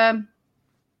like a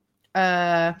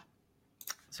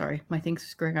sorry, my thing's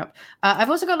screwing up. I've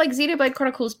also got like Xenoblade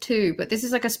Chronicles 2, but this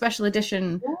is like a special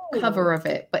edition cover of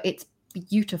it, but it's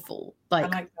beautiful.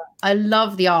 Like I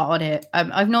love the art on it.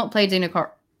 I've not played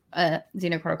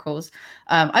Xeno Chronicles.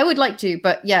 I would like to,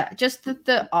 but yeah, just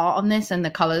the art on this and the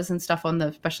colors and stuff on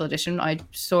the special edition, I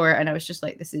saw it and I was just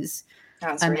like, this is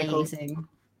amazing. Really cool.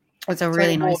 It's a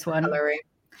really nice one. Coloring.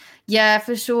 Yeah,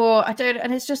 for sure.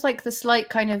 And it's just like the slight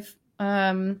kind of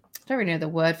I don't really know the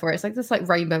word for it. It's like this like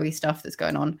rainbowy stuff that's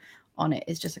going on it.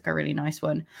 It's just like a really nice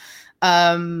one.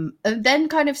 And then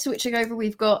kind of switching over,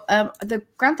 we've got the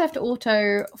Grand Theft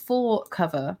Auto 4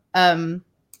 cover.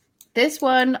 This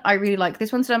one I really like.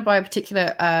 This one's done by a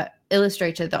particular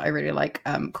illustrator that I really like,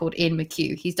 called Ian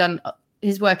McHugh. He's done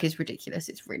his work is ridiculous.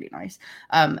 It's really nice.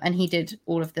 And he did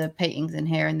all of the paintings in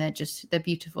here, and they're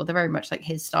beautiful. They're very much like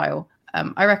his style.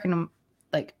 I reckon I'm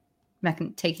like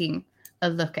taking a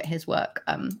look at his work.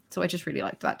 So I just really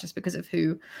liked that, just because of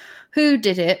who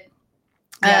did it.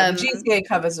 Yeah, the GTA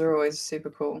covers are always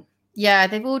super cool. Yeah,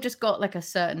 they've all just got like a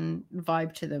certain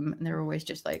vibe to them, and they're always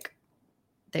just like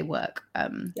they work.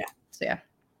 So yeah,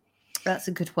 that's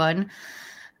a good one.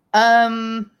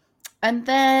 And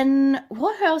then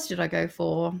what else did I go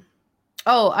for?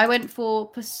 Oh, I went for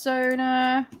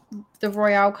Persona, the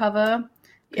Royale cover,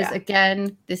 because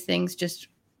again, this thing's just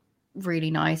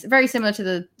really nice. Very similar to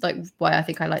the like why I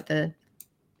think I like the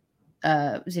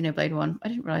Xenoblade one. I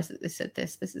didn't realize that this said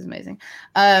this. This is amazing.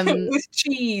 With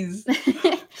cheese.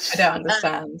 I don't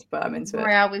understand, but I'm into it.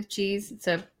 Royale with cheese. It's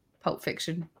a Pulp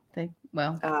Fiction thing.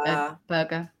 Well, a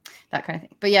burger, that kind of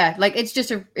thing. But yeah, like it's just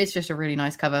a really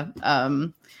nice cover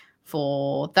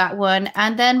for that one.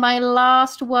 And then my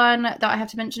last one that I have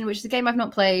to mention, which is a game I've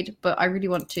not played, but I really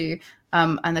want to,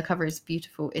 and the cover is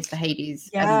beautiful, is the Hades.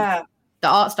 Yeah. And the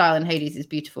art style in Hades is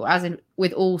beautiful, as in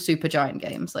with all Supergiant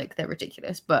games, like they're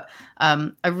ridiculous. But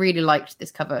I really liked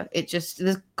this cover. There's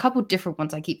a couple different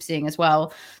ones I keep seeing as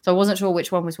well. So I wasn't sure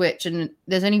which one was which. And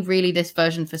there's only really this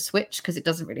version for Switch because it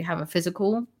doesn't really have a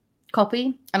physical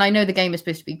copy. And I know the game is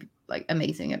supposed to be like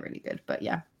amazing and really good. But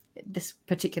yeah, this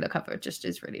particular cover just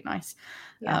is really nice.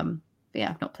 Yeah. But yeah,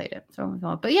 I've not played it. So,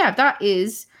 but yeah, that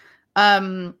is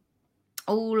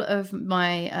all of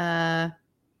my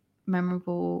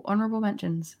memorable honorable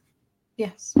mentions.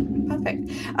 Yes,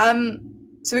 perfect.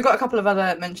 So we've got a couple of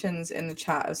other mentions in the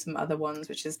chat of some other ones,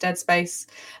 which is Dead Space.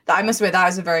 That I must admit, that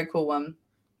is a very cool one.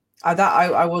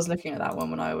 I was looking at that one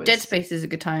when I was. Dead Space is a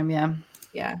good time, yeah.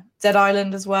 Yeah, Dead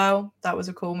Island as well. That was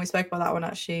a cool one. We spoke about that one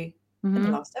actually in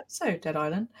the last episode. Dead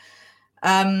Island.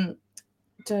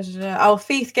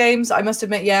 Thief games. I must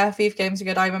admit, yeah, Thief games are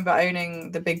good. I remember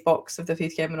owning the big box of the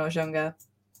Thief game when I was younger,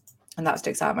 and that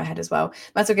sticks out in my head as well.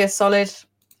 Metal Gear Solid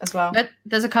as well.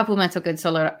 There's a couple Metal Gear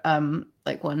Solid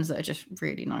like ones that are just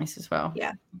really nice as well.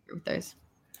 Yeah, with those.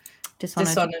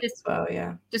 Dishonored as well.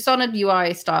 Yeah, Dishonored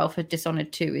UI style for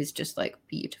Dishonored 2 is just like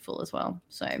beautiful as well.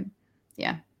 So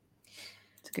yeah,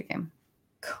 it's a good game.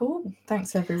 Cool.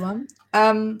 Thanks everyone.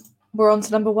 We're on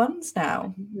to number ones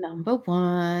now. Number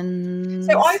one.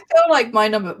 So I feel like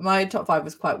my top 5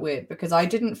 was quite weird because I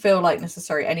didn't feel like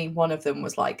necessarily any one of them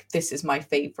was like, this is my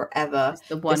favorite ever. It's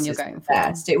the one you're going for.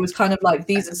 Best. It was kind of like,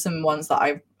 these are some ones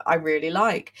that I really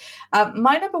like.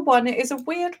 My number one is a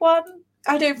weird one.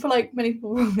 I don't feel like many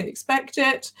people really expect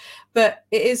it, but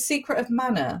it is Secret of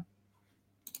Mana,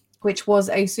 which was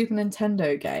a Super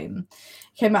Nintendo game.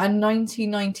 Came out in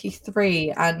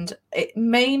 1993, and it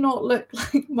may not look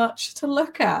like much to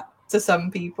look at to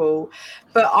some people,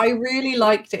 but I really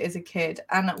liked it as a kid.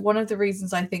 And one of the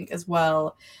reasons I think as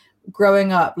well,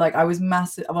 growing up, like I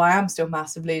am still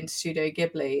massively into Studio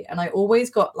Ghibli, and I always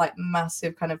got like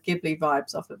massive kind of Ghibli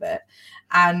vibes off of it.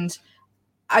 And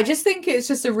I just think it's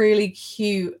just a really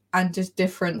cute and just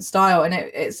different style, and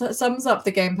it sums up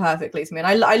the game perfectly to me.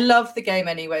 And I love the game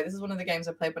anyway. This is one of the games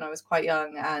I played when I was quite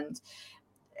young, and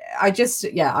I just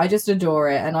adore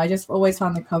it. And I just always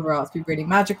found the cover art to be really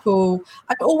magical.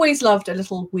 I've always loved a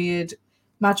little weird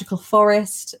magical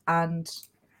forest, and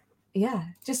yeah,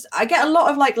 just I get a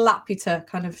lot of like Laputa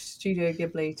kind of Studio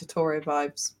Ghibli Totoro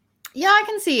vibes. Yeah, I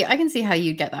can see how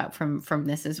you get that from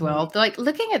this as well. Like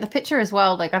looking at the picture as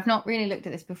well, like I've not really looked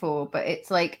at this before, but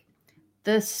it's like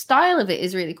the style of it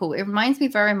is really cool. It reminds me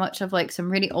very much of like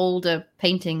some really older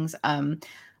paintings.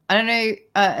 I don't know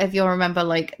if you'll remember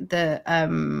like the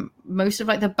most of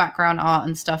like the background art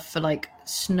and stuff for like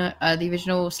the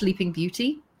original Sleeping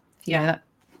Beauty. If you know that,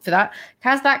 for that, it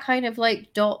has that kind of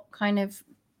like dot kind of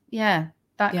kind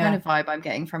of vibe I'm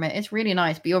getting from it. It's really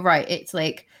nice. But you're right. It's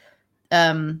like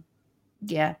just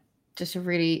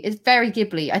it's very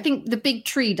Ghibli. I think the big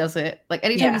tree does it. Like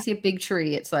anytime you see a big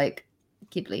tree, it's like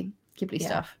Ghibli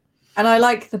stuff. And I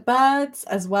like the birds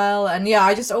as well. And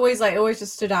I just always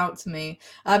just stood out to me.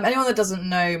 Anyone that doesn't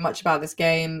know much about this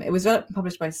game, it was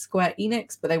published by Square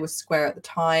Enix, but they were Square at the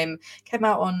time. Came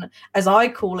out on, as I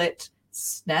call it,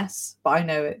 SNES, but I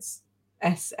know it's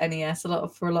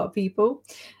SNES for a lot of people.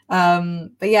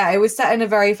 But it was set in a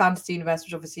very fantasy universe,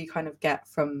 which obviously you kind of get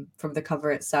from the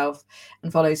cover itself,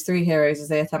 and follows three heroes as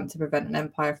they attempt to prevent an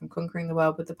empire from conquering the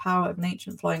world with the power of an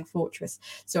ancient flying fortress.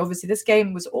 So obviously this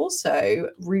game was also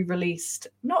re-released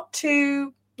not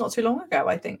too long ago,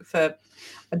 I think, for,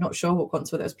 I'm not sure what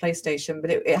console, it was PlayStation,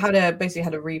 but it basically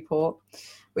had a report,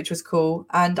 which was cool.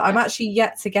 And I'm actually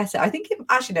yet to get it. I think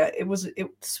it was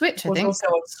Switch. I think also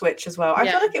on Switch as well. I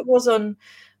feel like it was on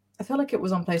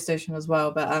PlayStation as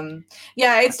well. But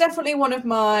it's definitely one of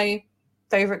my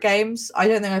favorite games. I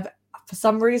don't think I've, for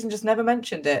some reason, just never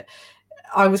mentioned it.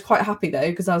 I was quite happy though,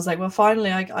 because I was like, well,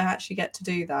 finally I actually get to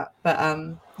do that. But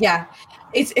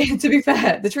it's to be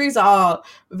fair, the trees are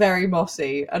very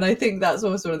mossy, and I think that's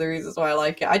also one of the reasons why I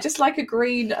like it. I just like a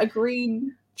green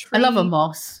tree. I love a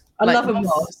moss. I love a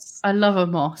moss. I love a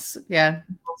moss. Yeah.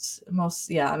 Moss.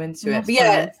 Yeah, I'm into it.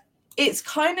 But it's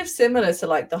kind of similar to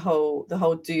like the whole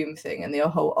Doom thing and the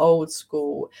whole old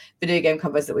school video game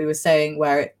covers that we were saying,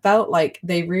 where it felt like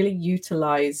they really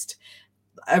utilized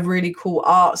a really cool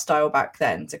art style back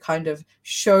then to kind of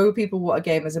show people what a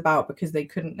game is about, because they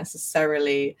couldn't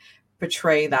necessarily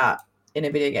portray that in a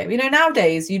video game.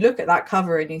 Nowadays you look at that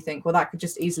cover and you think, well, that could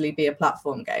just easily be a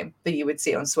platform game that you would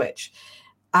see on Switch.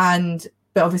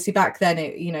 But obviously back then,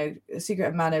 Secret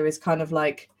of Mana is kind of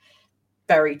like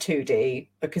very 2D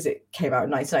because it came out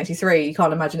in 1993. You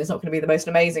can't imagine it's not going to be the most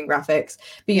amazing graphics.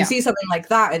 But you see something like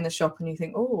that in the shop and you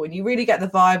think, oh, and you really get the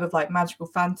vibe of like magical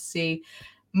fantasy,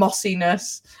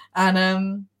 mossiness.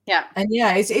 And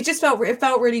it just felt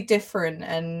really different.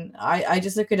 And I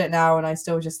just look at it now and I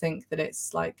still just think that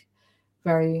it's like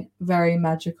very, very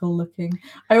magical looking.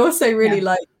 I also really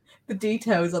like the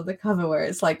details on the cover where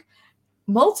it's like,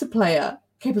 multiplayer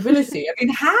capability. I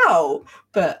mean, how?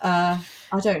 But I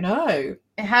don't know.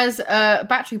 It has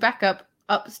battery backup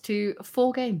up to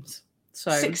 4 games.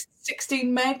 So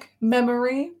 16 meg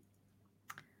memory.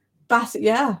 Look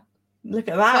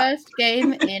at that. First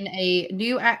game in a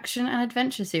new action and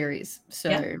adventure series.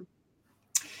 And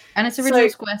it's original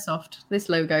Squaresoft. This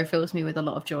logo fills me with a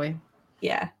lot of joy.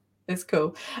 Yeah, it's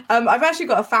cool. I've actually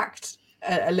got a fact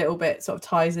a little bit sort of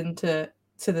ties into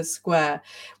the Square,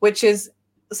 which is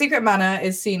Secret Mana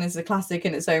is seen as a classic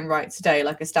in its own right today,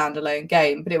 like a standalone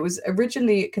game, but it was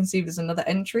originally conceived as another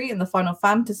entry in the Final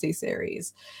Fantasy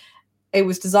series. It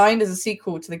was designed as a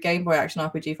sequel to the Game Boy action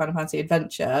RPG Final Fantasy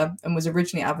Adventure and was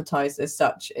originally advertised as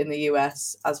such in the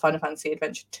US as Final Fantasy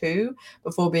Adventure 2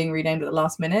 before being renamed at the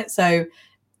last minute. So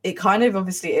it kind of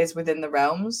obviously is within the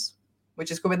realms, which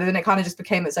is cool, but then it kind of just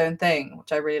became its own thing,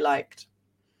 which I really liked.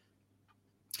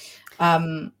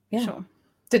 Sure.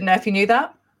 Didn't know if you knew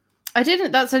that. I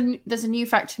didn't. That's a new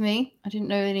fact to me. I didn't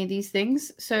know any of these things.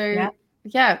 So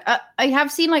I have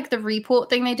seen like the report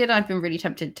thing they did. I've been really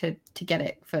tempted to get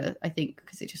it I think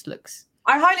because it just looks.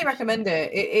 I highly recommend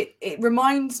it. It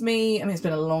reminds me. I mean, it's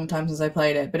been a long time since I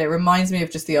played it, but it reminds me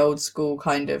of just the old school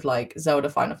kind of like Zelda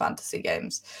Final Fantasy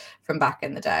games from back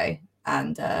in the day.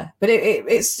 And but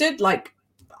it stood like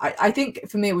I think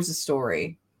for me it was a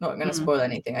story. Not going to spoil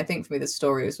anything. I think for me, the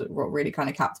story was what really kind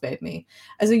of captivated me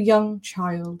as a young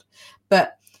child.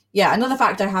 But another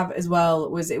fact I have as well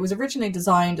was it was originally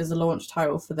designed as a launch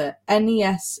title for the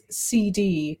NES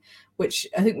CD, which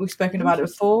I think we've spoken about it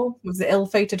before, was the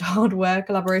ill-fated hardware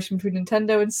collaboration between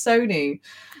Nintendo and Sony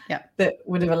that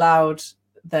would have allowed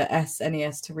the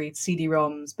SNES to read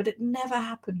CD-ROMs, but it never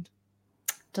happened.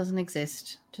 Doesn't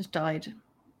exist. Just died.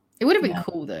 It would have been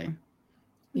cool, though.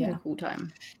 Yeah, cool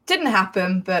time. Didn't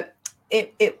happen, but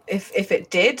if it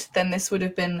did, then this would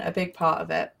have been a big part of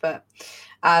it. But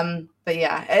I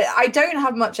don't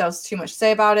have too much to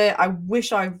say about it. I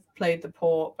wish I played the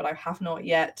port, but I have not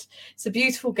yet. It's a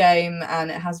beautiful game,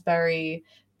 and it has very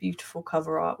beautiful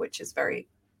cover art, which is very,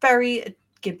 very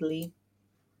Ghibli.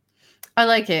 I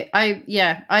like it.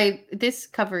 This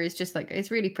cover is just like,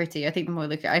 it's really pretty. I think the more I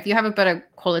look at it, if you have a better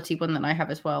quality one than I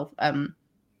have as well,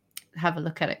 have a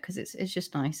look at it because it's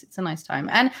just nice. It's a nice time.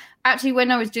 And actually,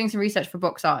 when I was doing some research for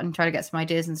box art and trying to get some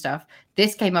ideas and stuff,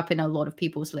 this came up in a lot of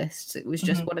people's lists. It was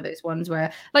just one of those ones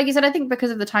where, like you said, I think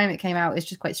because of the time it came out, it's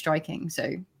just quite striking.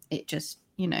 So it just,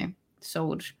 you know,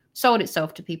 sold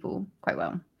itself to people quite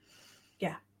well.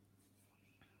 Yeah.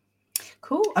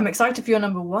 Cool. I'm excited for your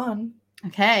number one.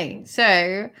 Okay,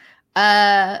 so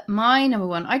my number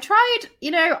one, I tried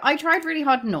really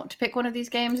hard not to pick one of these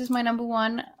games as my number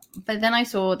one, but then I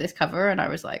saw this cover and I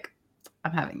was like,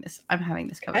 I'm having this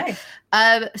cover. Okay.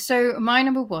 So my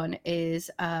number one is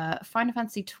Final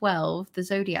Fantasy 12, The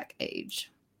Zodiac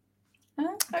Age.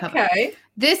 Cover. Okay.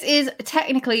 This is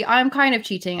technically, I'm kind of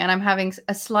cheating and I'm having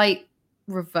a slight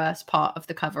reverse part of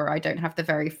the cover. I don't have the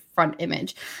very front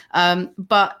image,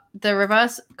 but the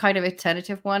reverse kind of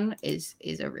alternative one is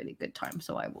a really good time,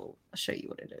 so I will show you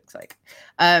what it looks like.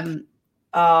 Oh,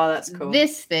 that's cool.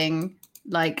 This thing,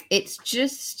 like, it's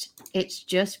just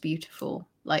beautiful.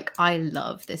 Like, I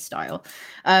love this style.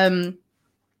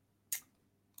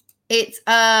 It's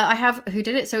I have who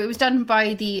did it, so it was done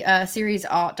by the series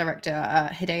art director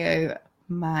Hideo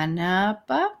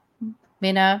Minaba.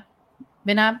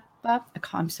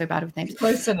 I'm so bad with names.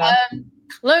 Close enough.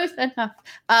 Close enough.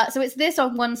 So it's this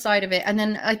on one side of it, and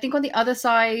then I think on the other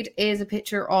side is a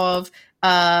picture of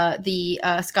the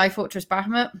Sky Fortress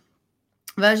Bahamut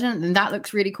version, and that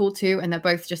looks really cool too. And they're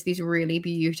both just these really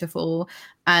beautiful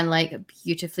and like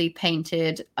beautifully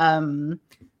painted.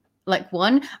 Like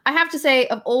one, I have to say,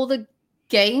 of all the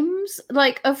games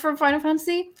like from Final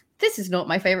Fantasy, this is not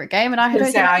my favorite game, and I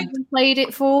haven't played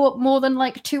it for more than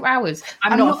like 2 hours.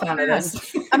 I'm not a fan of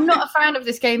this. I'm not a fan of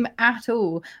this game at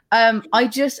all. I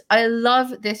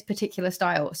love this particular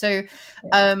style. So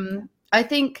I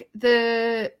think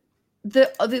the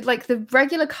like the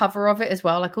regular cover of it as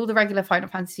well, like all the regular Final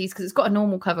Fantasies, because it's got a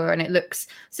normal cover and it looks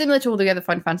similar to all the other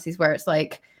Final Fantasies where it's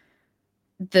like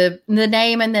the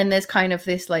name and then there's kind of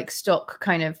this like stock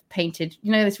kind of painted,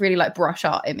 you know, this really like brush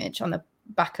art image on the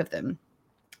back of them.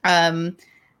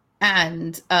 It's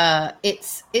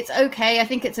okay. I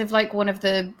think it's of like one of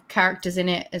the characters in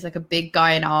it is like a big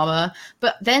guy in armor,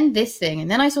 but then this thing,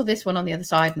 and then I saw this one on the other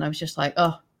side and I was just like,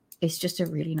 oh, it's just a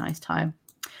really nice time.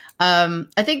 I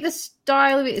think the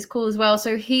style of it is cool as well.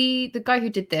 So the guy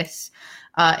who did this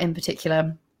in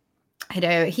particular,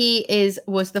 Hideo,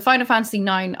 was the Final Fantasy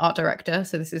IX art director,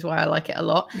 so this is why I like it a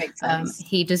lot. Makes sense.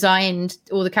 He designed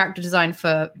all the character design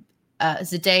for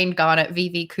Zidane, Garnet,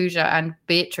 Vivi, Kuja, and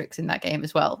Beatrix in that game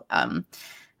as well. And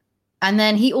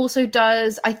then he also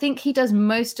does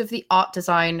most of the art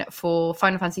design for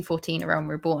Final Fantasy XIV: A Realm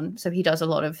Reborn. So he does a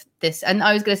lot of this. And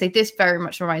I was going to say, this very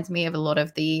much reminds me of a lot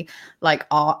of the like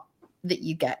art that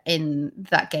you get in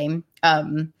that game,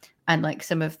 and like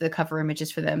some of the cover images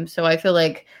for them. So I feel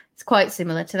like it's quite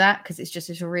similar to that because it's just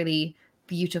this really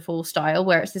beautiful style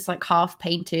where it's this like half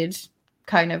painted,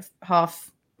 kind of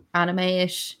half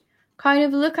anime-ish kind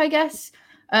of look, I guess.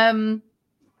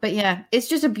 But yeah, it's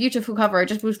just a beautiful cover. I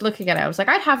just was looking at it. I was like,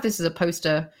 I'd have this as a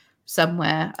poster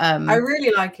somewhere. I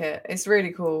really like it. It's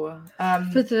really cool.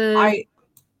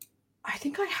 I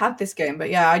think I had this game, but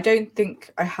yeah, I don't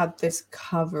think I had this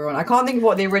cover on. I can't think of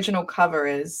what the original cover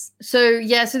is. So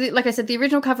yeah, like I said, the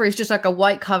original cover is just like a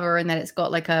white cover, and then it's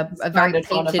got like a very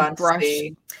painted brush,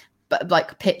 but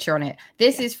like picture on it.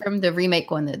 This is from the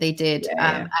remake one that they did,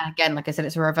 and again, like I said,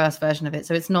 it's a reverse version of it,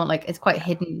 so it's not like it's quite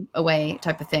hidden away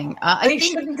type of thing. I think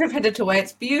shouldn't have hidden it away.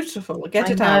 It's beautiful.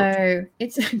 Get it out.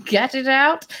 It's get it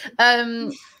out.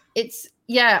 It's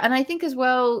and I think as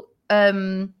well.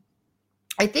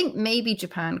 I think maybe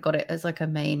Japan got it as like a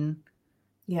main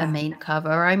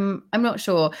cover. I'm not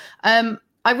sure. I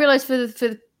realized for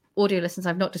the audio listeners,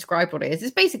 I've not described what it is.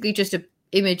 It's basically just an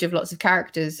image of lots of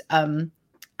characters. And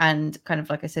kind of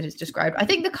like I said, it's described. I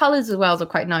think the colors as well are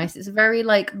quite nice. It's a very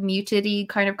like muted-y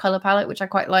kind of color palette, which I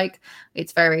quite like.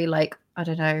 It's very like, I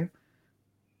don't know,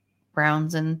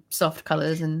 browns and soft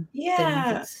colors and things.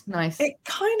 It's nice. It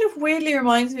kind of weirdly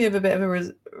reminds me of a bit of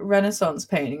a Renaissance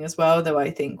painting as well, though, I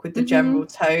think, with the general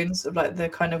tones of like the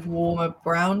kind of warmer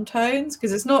brown tones,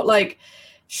 because it's not like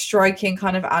striking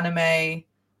kind of anime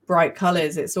bright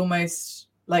colors. It's almost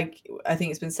like, I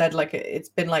think it's been said, like it's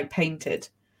been like painted.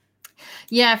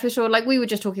 Yeah, for sure. Like we were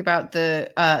just talking about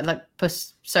the like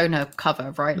Persona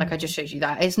cover, right? Like I just showed you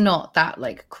that. It's not that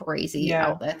like crazy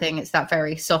out there thing. It's that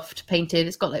very soft painted.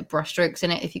 It's got like brush strokes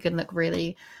in it. If you can look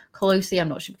really closely, I'm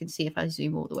not sure if you can see if I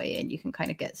zoom all the way in, you can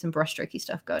kind of get some brush strokey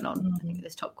stuff going on. I think in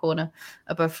this top corner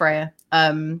above Freya.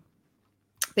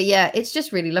 But yeah, it's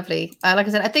just really lovely. Like I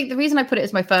said, I think the reason I put it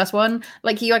as my first one,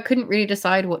 like you, I couldn't really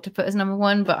decide what to put as number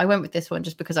one, but I went with this one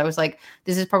just because I was like,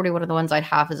 this is probably one of the ones I'd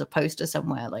have as a poster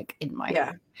somewhere, like in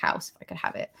my house if I could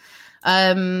have it.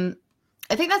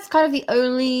 I think that's kind of the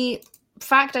only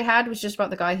fact I had was just about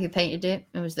the guy who painted it.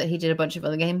 It was that he did a bunch of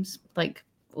other games, like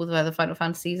all the other Final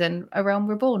Fantasies and A Realm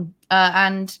Reborn.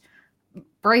 And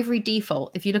Bravery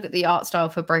Default, if you look at the art style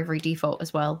for Bravery Default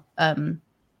as well,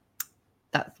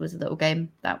 that was a little game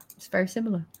that was very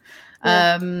similar.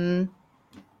 Yeah.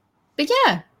 But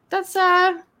yeah, that's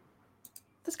kind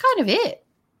of it.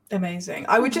 Amazing.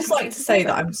 I would just like to say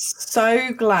that I'm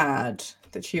so glad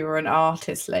that you were an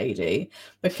artist lady,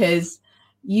 because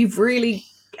you've really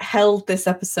held this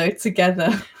episode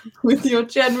together with your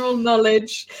general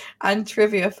knowledge and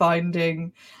trivia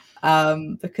finding,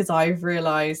 because I've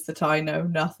realized that I know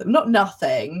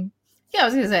nothing. Yeah, I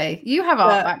was going to say, you have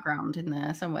art background in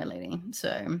there somewhere, lady.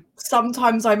 So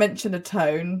sometimes I mention a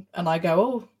tone and I go,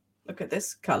 oh, look at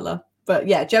this color. But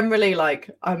yeah, generally, like,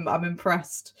 I'm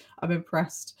impressed. But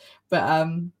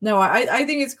no, I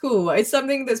think it's cool. It's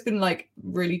something that's been like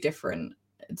really different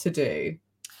to do,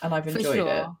 and I've enjoyed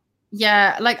it.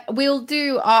 Yeah, like we'll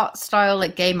do art style,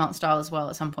 like game art style as well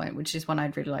at some point, which is one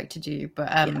I'd really like to do.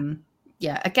 But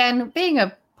yeah, again, being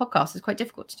a podcast is quite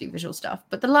difficult to do visual stuff,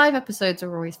 but the live episodes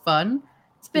are always fun.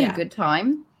 It's been a good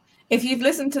time. If you've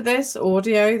listened to this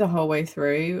audio the whole way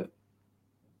through,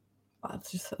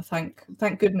 just thank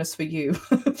goodness for you.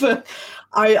 But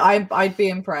I'd be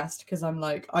impressed, because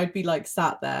I'd be like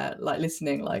sat there like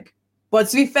listening, like, well,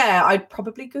 to be fair, I'd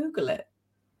probably Google it.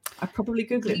 And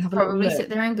have probably sit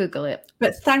there and Google it.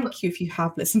 But thank you if you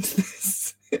have listened to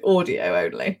this audio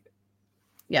only.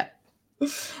 Yeah.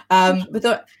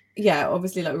 But yeah,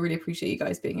 obviously, like, we really appreciate you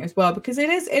guys being here as well, because it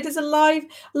is a live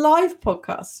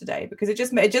podcast today, because it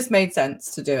just made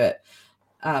sense to do it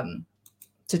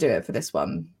for this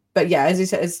one. But yeah,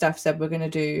 as Steph said, we're gonna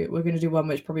do one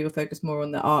which probably will focus more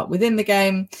on the art within the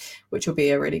game, which will be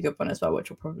a really good one as well, which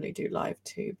we'll probably do live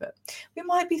too. But we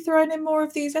might be throwing in more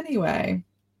of these anyway.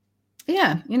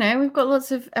 Yeah, we've got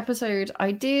lots of episode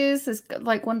ideas. There's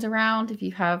like ones around. If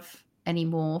you have any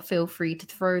more, feel free to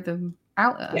throw them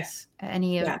out at us at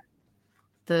any of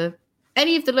the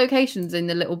locations in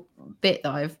the little bit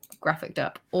that I've graphicked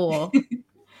up, or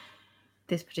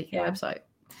this particular website.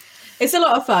 It's a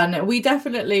lot of fun. We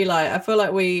definitely I feel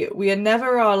like we are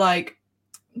never like,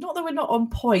 not that we're not on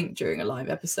point during a live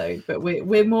episode, but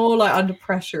we're more like under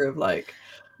pressure of like,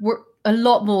 we're a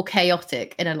lot more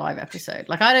chaotic in a live episode.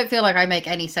 Like, I don't feel like I make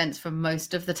any sense for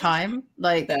most of the time,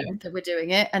 like that we're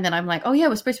doing it, and then I'm like, oh yeah,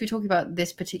 we're supposed to be talking about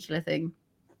this particular thing.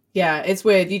 Yeah, it's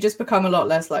weird. You just become a lot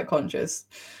less like conscious.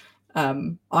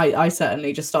 I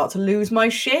certainly just start to lose my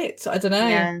shit. I don't know.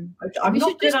 Yeah. I'm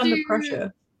not good under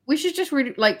pressure. We should just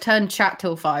really like turn chat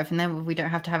till 5, and then we don't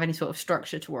have to have any sort of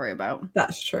structure to worry about.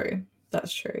 That's true.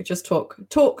 Just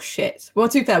talk shit. Well,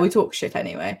 to be fair, we talk shit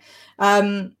anyway.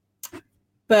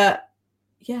 But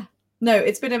yeah, no,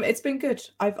 it's been good.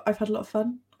 I've had a lot of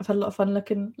fun. I've had a lot of fun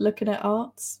looking at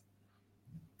arts.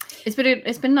 It's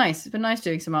been nice. It's been nice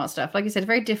doing some art stuff. Like I said, a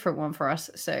very different one for us.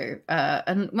 So,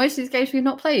 and most of these games we've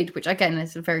not played, which again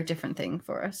is a very different thing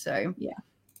for us. So yeah,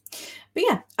 but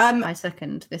yeah, I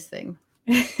second this thing.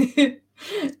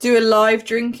 Do a live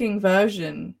drinking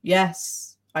version.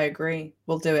 Yes, I agree.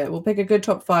 We'll do it. We'll pick a good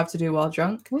top 5 to do while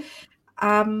drunk.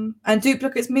 And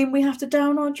duplicates mean we have to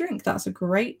down our drink. That's a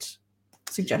great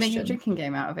suggestion. Make a drinking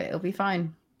game out of it. It'll be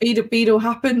fine. Beadle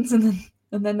happens, and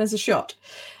then there's a shot.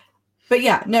 But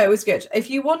yeah, no, it was good. If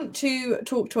you want to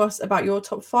talk to us about your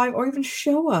top 5, or even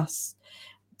show us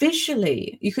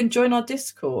visually, you can join our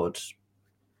Discord.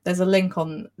 There's a link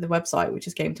on the website, which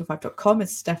is gametil5.com.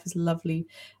 As Steph has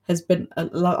been.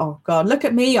 Oh God, look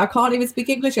at me! I can't even speak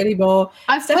English anymore.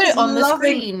 I've put it on the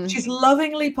screen. She's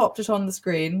lovingly popped it on the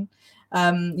screen.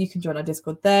 You can join our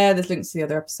Discord there. There's links to the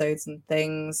other episodes and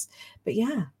things. But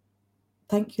yeah,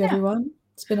 thank you, everyone.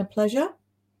 It's been a pleasure.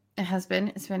 It has been.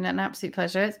 It's been an absolute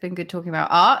pleasure. It's been good talking about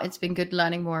art. It's been good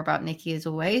learning more about Nikki as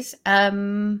always.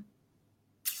 Yeah.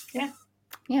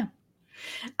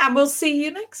 And we'll see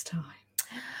you next time.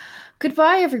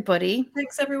 Goodbye, everybody.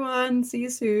 Thanks, everyone. See you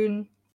soon.